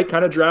 I always like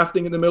kind of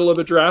drafting in the middle of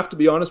a draft, to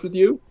be honest with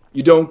you.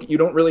 You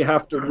don't really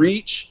have to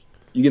reach.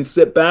 You can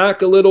sit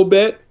back a little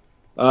bit.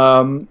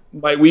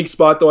 My weak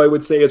spot, though, I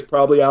would say is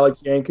probably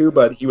Alex Yanku,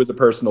 but he was a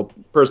personal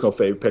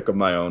fave pick of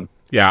my own.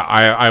 Yeah,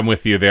 I'm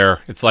with you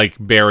there. It's like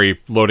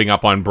Barry loading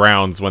up on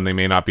Browns when they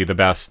may not be the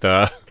best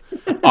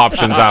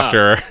options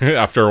after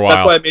a while.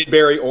 That's why I made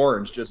Barry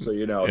orange, just so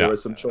you know. Yeah. There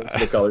was some choice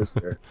of the colors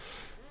there.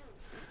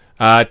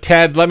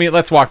 Ted,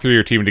 let's walk through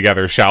your team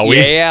together, shall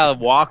we? Yeah,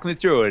 walk me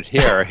through it.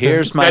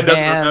 Here's my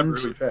hand.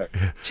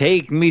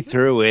 Take me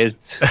through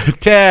it.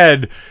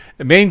 Ted,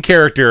 main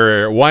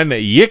character, one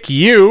Yik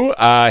Yu.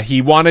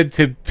 He wanted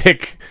to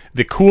pick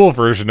the cool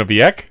version of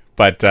Yik.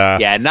 But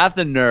not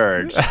the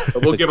nerd.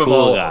 But we'll give him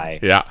all guy.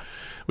 Yeah,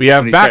 we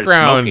have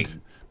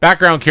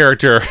background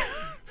character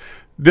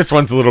This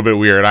one's a little bit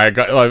weird. I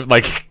got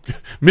like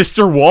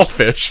Mr.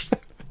 Wallfish.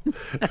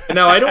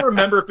 Now, I don't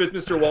remember if it's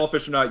Mr.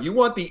 Wallfish or not. You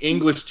want the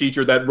English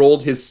teacher that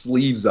rolled his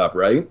sleeves up,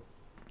 right?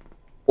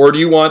 Or do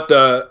you want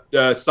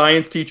the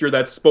science teacher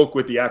that spoke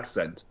with the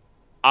accent?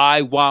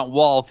 I want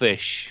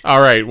Wallfish. All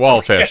right,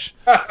 Wallfish.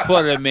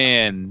 Put him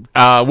in.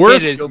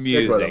 Worst, It is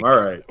music. All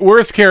right.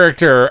 worst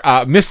character,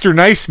 Mr.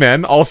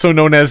 Niceman, also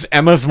known as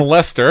Emma's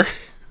molester.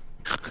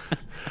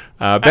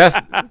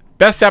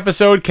 Best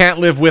episode, Can't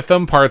Live With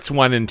Them, parts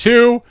 1 and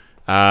 2.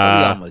 We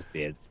almost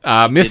did.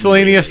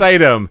 Miscellaneous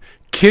item,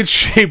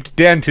 kid-shaped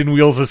dent in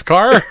Wheels'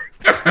 car.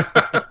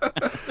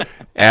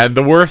 And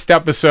the worst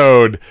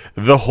episode,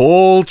 The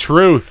Whole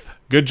Truth.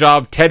 Good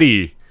job,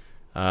 Teddy.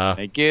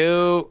 Thank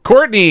you.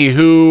 Courtney,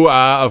 who,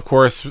 of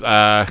course,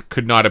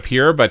 could not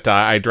appear, but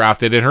I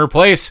drafted in her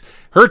place.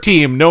 Her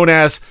team, known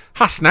as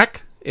Hasnak,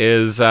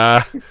 is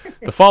the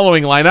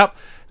following lineup.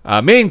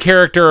 Main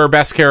character or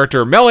best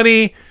character,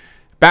 Melanie.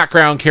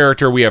 Background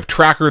character, we have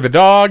Tracker the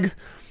dog.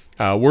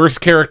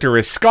 Worst character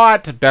is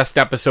Scott. Best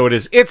episode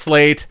is It's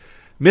Late.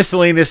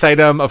 Miscellaneous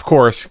item, of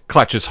course,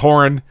 Clutch's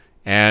Horn.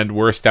 And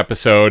worst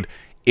episode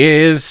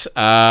is,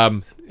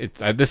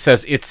 this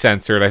says It's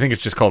Censored. I think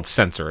it's just called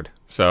Censored.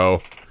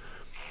 So,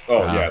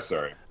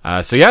 Sorry.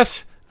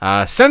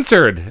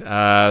 Censored.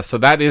 So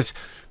that is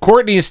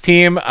Courtney's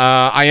team.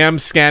 I am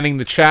scanning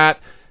the chat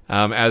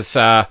as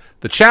the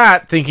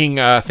chat thinking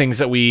things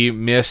that we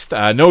missed.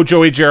 No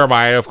Joey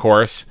Jeremiah, of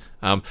course.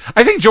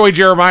 I think Joey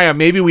Jeremiah,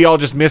 maybe we all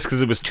just missed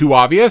because it was too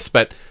obvious,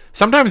 but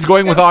sometimes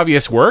going with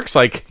obvious works.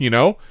 Like,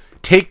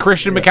 take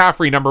Christian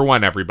McCaffrey number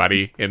 1,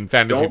 everybody, in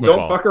fantasy football.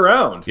 Don't fuck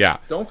around. Yeah.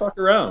 Don't fuck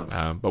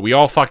around. But we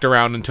all fucked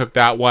around and took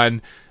that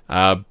one.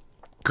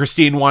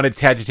 Christine wanted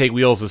Ted to take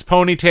Wheels'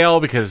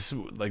 ponytail because,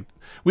 like,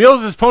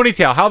 Wheels'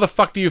 ponytail, how the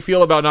fuck do you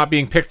feel about not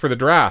being picked for the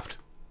draft?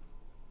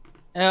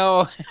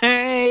 Oh,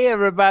 hey,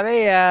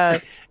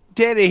 everybody.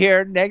 Teddy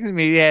here next to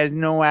me has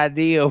no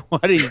idea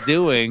what he's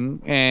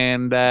doing.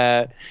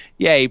 And,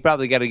 he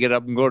probably got to get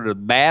up and go to the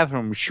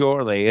bathroom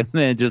shortly and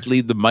then just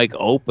leave the mic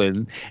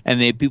open.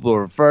 And then people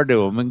refer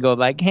to him and go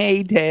like,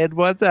 hey, Ted,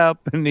 what's up?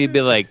 And he'd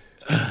be like,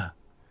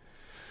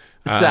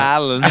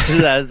 silence.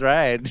 That's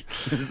right.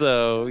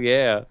 So,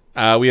 yeah.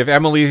 We have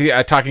Emily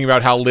talking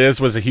about how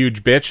Liz was a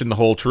huge bitch in The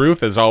Whole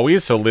Truth, as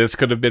always, so Liz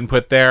could have been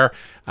put there.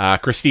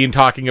 Christine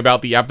talking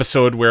about the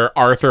episode where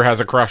Arthur has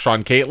a crush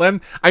on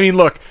Caitlin. I mean,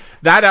 look,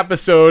 that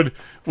episode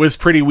was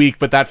pretty weak,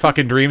 but that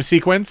fucking dream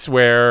sequence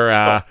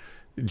where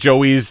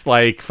Joey's,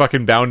 like,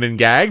 fucking bound and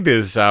gagged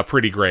is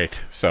pretty great.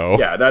 So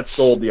yeah, that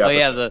sold the episode. Oh,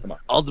 yeah, the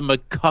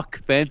ultimate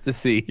cuck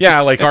fantasy.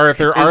 yeah, like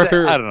Arthur. I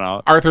don't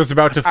know. Arthur's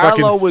about to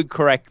fucking. Arlo would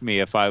correct me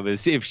if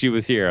she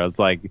was here. I was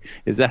like,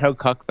 is that how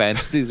cuck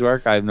fantasies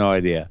work? I have no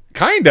idea.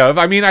 Kind of.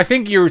 I mean, I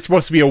think you're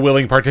supposed to be a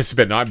willing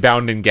participant, not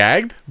bound and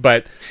gagged.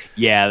 But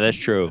yeah, that's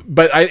true.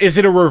 But is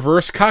it a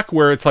reverse cuck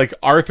where it's like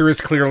Arthur is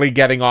clearly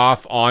getting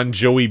off on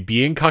Joey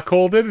being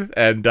cuckolded,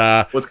 and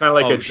it's kind of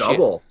like a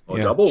double,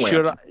 double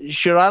win.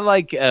 Should I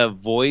like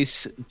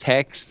voice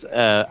text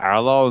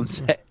Arlo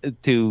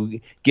to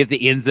get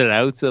the ins and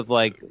outs of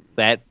like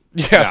that?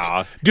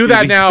 Yes, do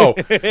that now.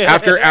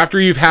 after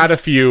you've had a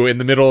few in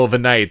the middle of the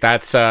night,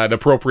 that's an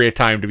appropriate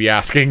time to be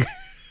asking.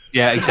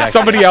 Yeah, exactly.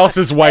 Somebody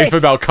else's wife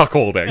about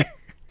cuckolding.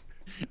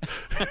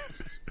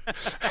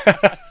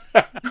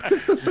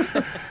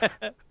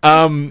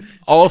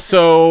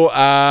 Also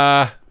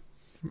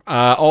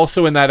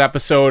in that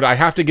episode, I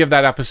have to give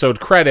that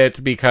episode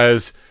credit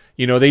because,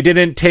 they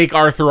didn't take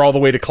Arthur all the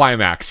way to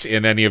climax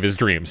in any of his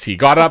dreams. He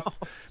got up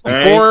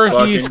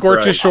before he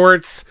scorched his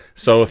shorts,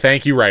 so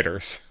thank you,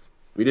 writers.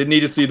 We didn't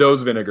need to see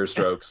those vinegar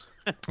strokes.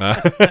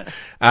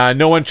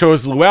 No one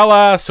chose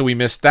Luella, so we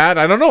missed that.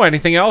 I don't know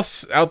anything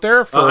else out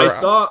there. I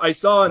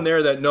saw in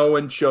there that no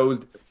one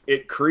chose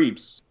It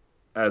Creeps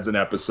as an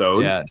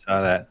episode. Yeah, I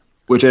saw that.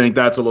 Which I think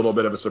that's a little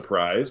bit of a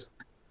surprise.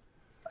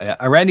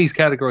 I ran these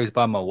categories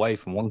by my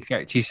wife, and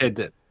she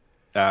said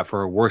that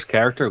for worst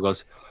character, it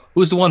goes,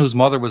 who's the one whose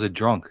mother was a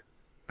drunk?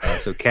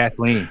 So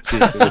Kathleen,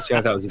 which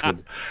I thought was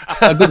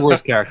a good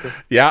worst character.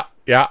 Yeah.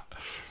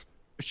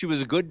 She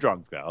was a good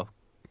drunk though.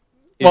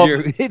 Well,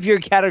 If you're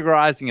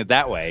categorizing it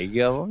that way,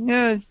 you go,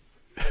 yeah,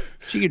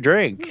 she could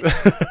drink,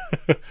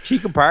 she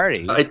could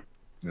party.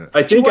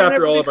 I think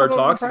after all of our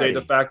talks today,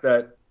 the fact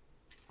that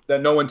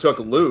no one took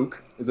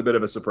Luke is a bit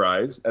of a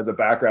surprise as a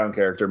background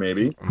character,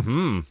 maybe.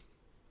 Mm-hmm.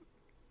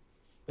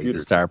 He's a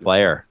star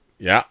player.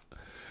 Yeah.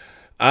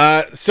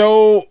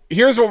 So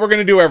here's what we're going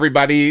to do,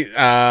 everybody.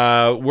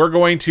 We're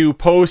going to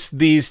post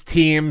these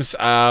teams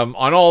on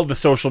all of the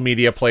social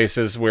media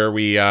places where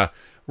we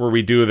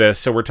do this.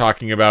 So we're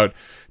talking about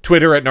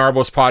Twitter at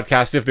Narbos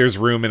Podcast, if there's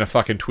room in a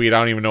fucking tweet. I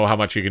don't even know how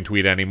much you can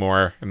tweet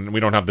anymore. And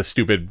we don't have the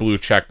stupid blue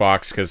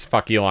checkbox because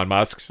fuck Elon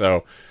Musk.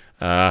 So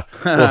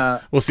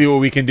we'll see what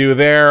we can do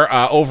there.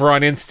 Over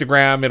on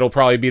Instagram, it'll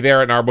probably be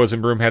there at Narbos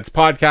and Broomheads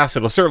Podcast.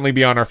 It'll certainly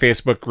be on our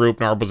Facebook group,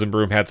 Narbos and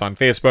Broomheads on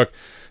Facebook.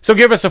 So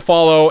give us a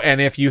follow,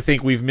 and if you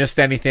think we've missed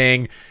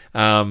anything,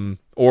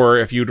 or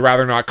if you'd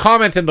rather not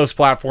comment in those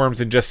platforms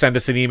and just send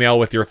us an email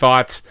with your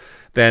thoughts,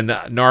 then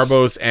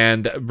Narbos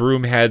and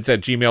Broomheads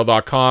at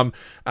gmail.com.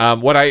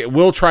 What I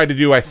will try to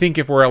do, I think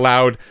if we're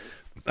allowed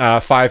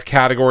 5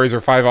 categories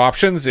or 5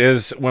 options,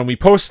 is when we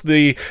post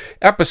the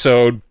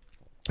episode,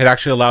 it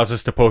actually allows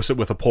us to post it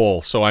with a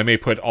poll. So I may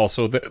put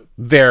also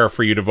there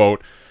for you to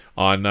vote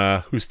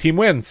on whose team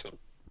wins.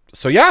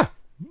 So yeah,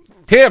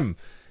 Tim,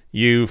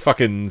 you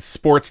fucking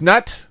sports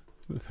nut.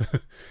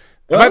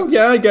 Well,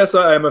 yeah, I guess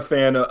I'm a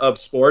fan of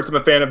sports. I'm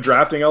a fan of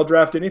drafting. I'll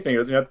draft anything. It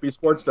doesn't have to be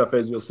sports stuff,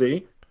 as you'll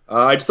see.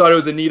 I just thought it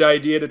was a neat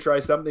idea to try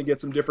something,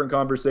 get some different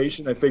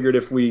conversation. I figured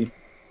when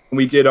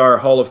we did our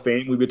Hall of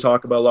Fame, we would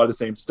talk about a lot of the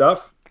same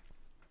stuff.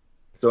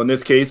 So in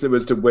this case, it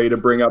was a way to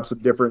bring up some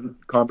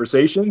different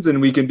conversations, and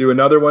we can do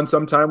another one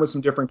sometime with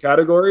some different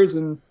categories.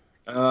 And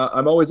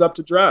I'm always up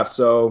to draft,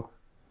 so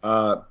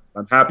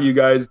I'm happy you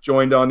guys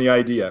joined on the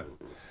idea.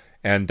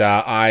 And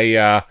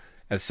I,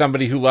 as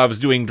somebody who loves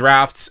doing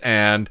drafts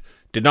and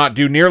did not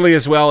do nearly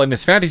as well in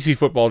his fantasy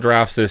football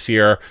drafts this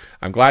year,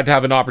 I'm glad to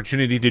have an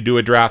opportunity to do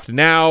a draft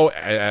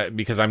now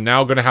because I'm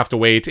now going to have to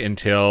wait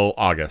until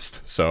August.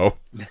 So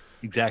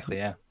Exactly,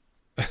 yeah.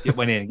 Get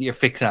one in, get your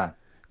fix on.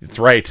 That's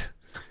right.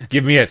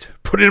 Give me it.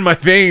 Put it in my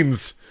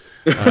veins.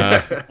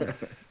 All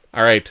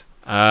right.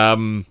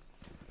 I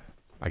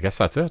guess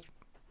that's it.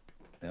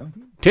 Yeah.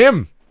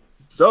 Tim.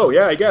 So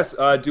yeah, I guess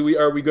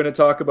are we going to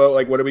talk about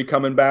like what are we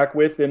coming back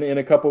with in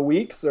a couple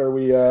weeks? Are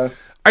we?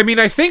 I mean,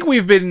 I think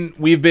we've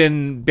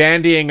been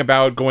bandying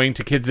about going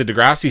to Kids at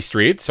Degrassi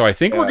Street, so I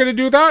think we're going to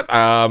do that.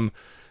 I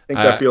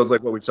think that feels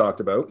like what we've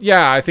talked about.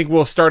 Yeah, I think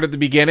we'll start at the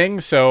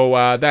beginning.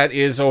 So that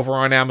is over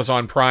on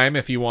Amazon Prime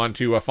if you want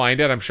to find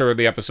it. I'm sure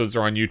the episodes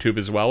are on YouTube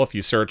as well if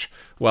you search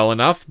well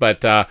enough.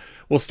 But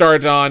we'll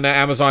start on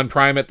Amazon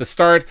Prime at the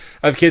start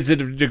of Kids at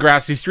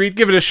Degrassi Street.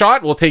 Give it a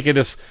shot. We'll take it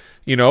as,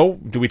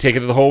 do we take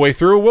it the whole way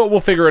through? We'll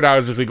figure it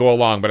out as we go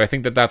along. But I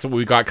think that's what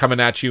we got coming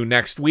at you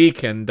next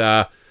week. And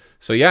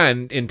so yeah,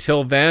 and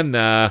until then,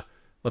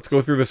 let's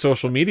go through the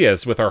social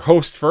medias with our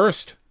host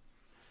first.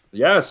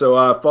 Yeah,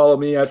 so follow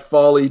me at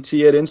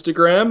FollyT at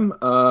Instagram.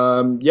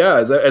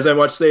 As I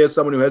much say, as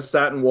someone who has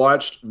sat and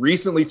watched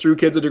recently through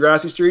Kids at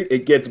Degrassi Street,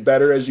 it gets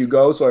better as you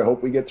go, so I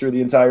hope we get through the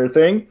entire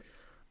thing.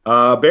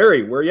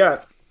 Barry, where you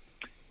at?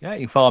 Yeah, you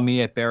can follow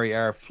me at Barry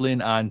R.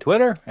 Flynn on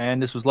Twitter,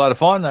 and this was a lot of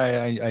fun.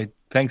 I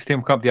thanks Tim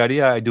for coming up with the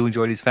idea. I do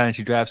enjoy these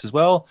fantasy drafts as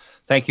well.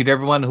 Thank you to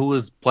everyone who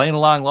was playing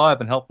along live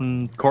and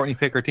helping Courtney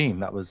pick her team.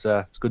 That was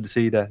it's good to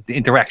see the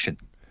interaction.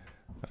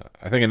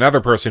 I think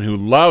another person who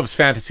loves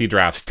fantasy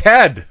drafts,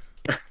 Ted.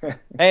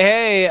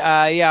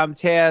 Hey, I'm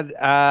Ted.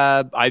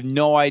 I have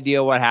no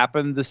idea what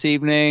happened this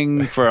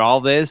evening for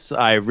all this.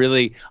 I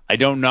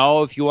don't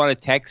know. If you want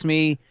to text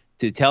me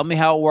to tell me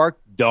how it worked,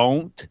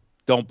 don't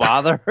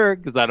bother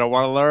because I don't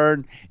want to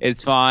learn.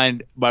 It's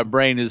fine. My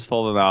brain is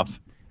full enough.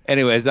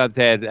 Anyways, I'm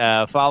Ted.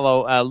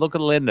 Look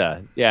at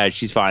Linda. Yeah,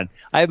 she's fine.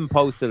 I haven't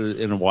posted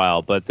in a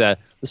while, but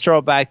let's throw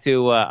it back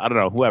to I don't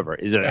know, whoever.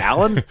 Is it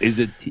Alan?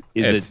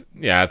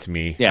 Yeah, it's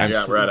me.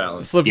 Yeah, Brad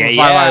Allen. Slip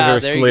from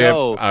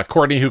Slip.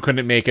 Courtney, who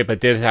couldn't make it but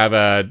did have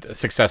a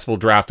successful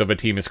draft of a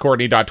team, is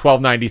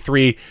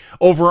Courtney.1293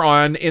 over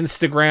on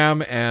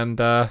Instagram. And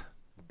that's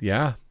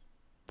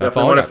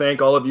all. I want to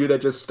thank all of you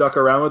that just stuck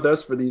around with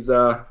us for these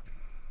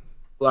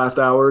last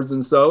hours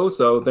and so.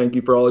 So thank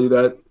you for all of you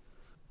that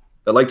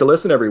like to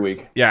listen every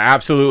week. Yeah,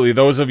 absolutely.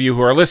 Those of you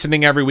who are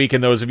listening every week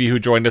and those of you who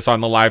joined us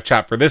on the live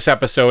chat for this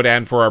episode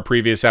and for our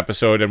previous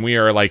episode, and we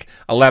are like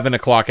 11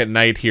 o'clock at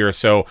night here,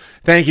 so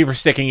thank you for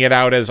sticking it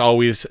out as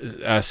always.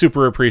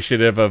 Super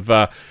appreciative of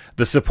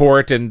the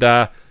support and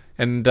the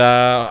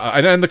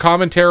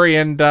commentary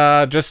and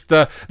just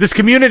this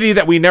community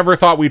that we never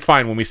thought we'd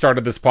find when we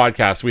started this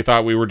podcast. We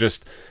thought we were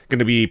just going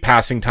to be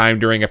passing time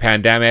during a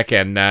pandemic,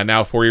 and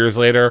now 4 years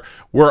later,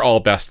 we're all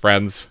best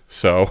friends.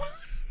 So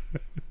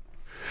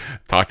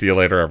talk to you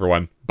later,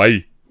 everyone.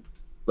 Bye.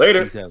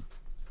 Later.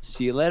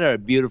 See you later,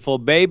 beautiful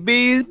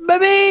babies.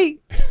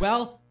 Baby!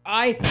 Well,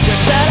 I just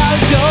said I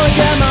was going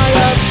to my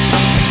luck.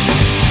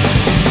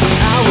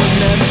 I would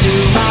never do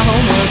my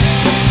homework.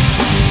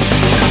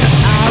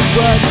 I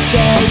would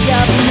stay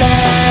up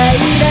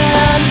late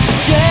and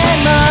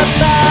dream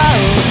about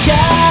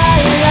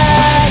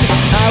Caroline.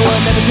 I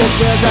would never pick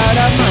girls out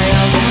of my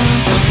house.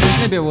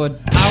 Maybe I would.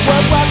 I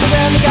would walk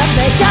around the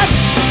cafe cut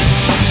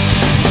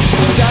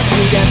just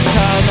to get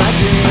caught my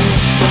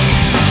dreams.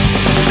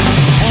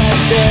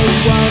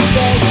 Everyone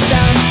thinks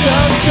I'm so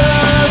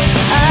cool.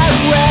 I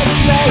went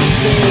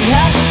crazy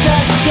at the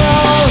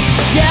school.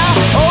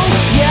 Yeah, oh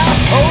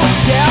yeah, oh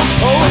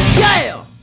yeah, oh yeah.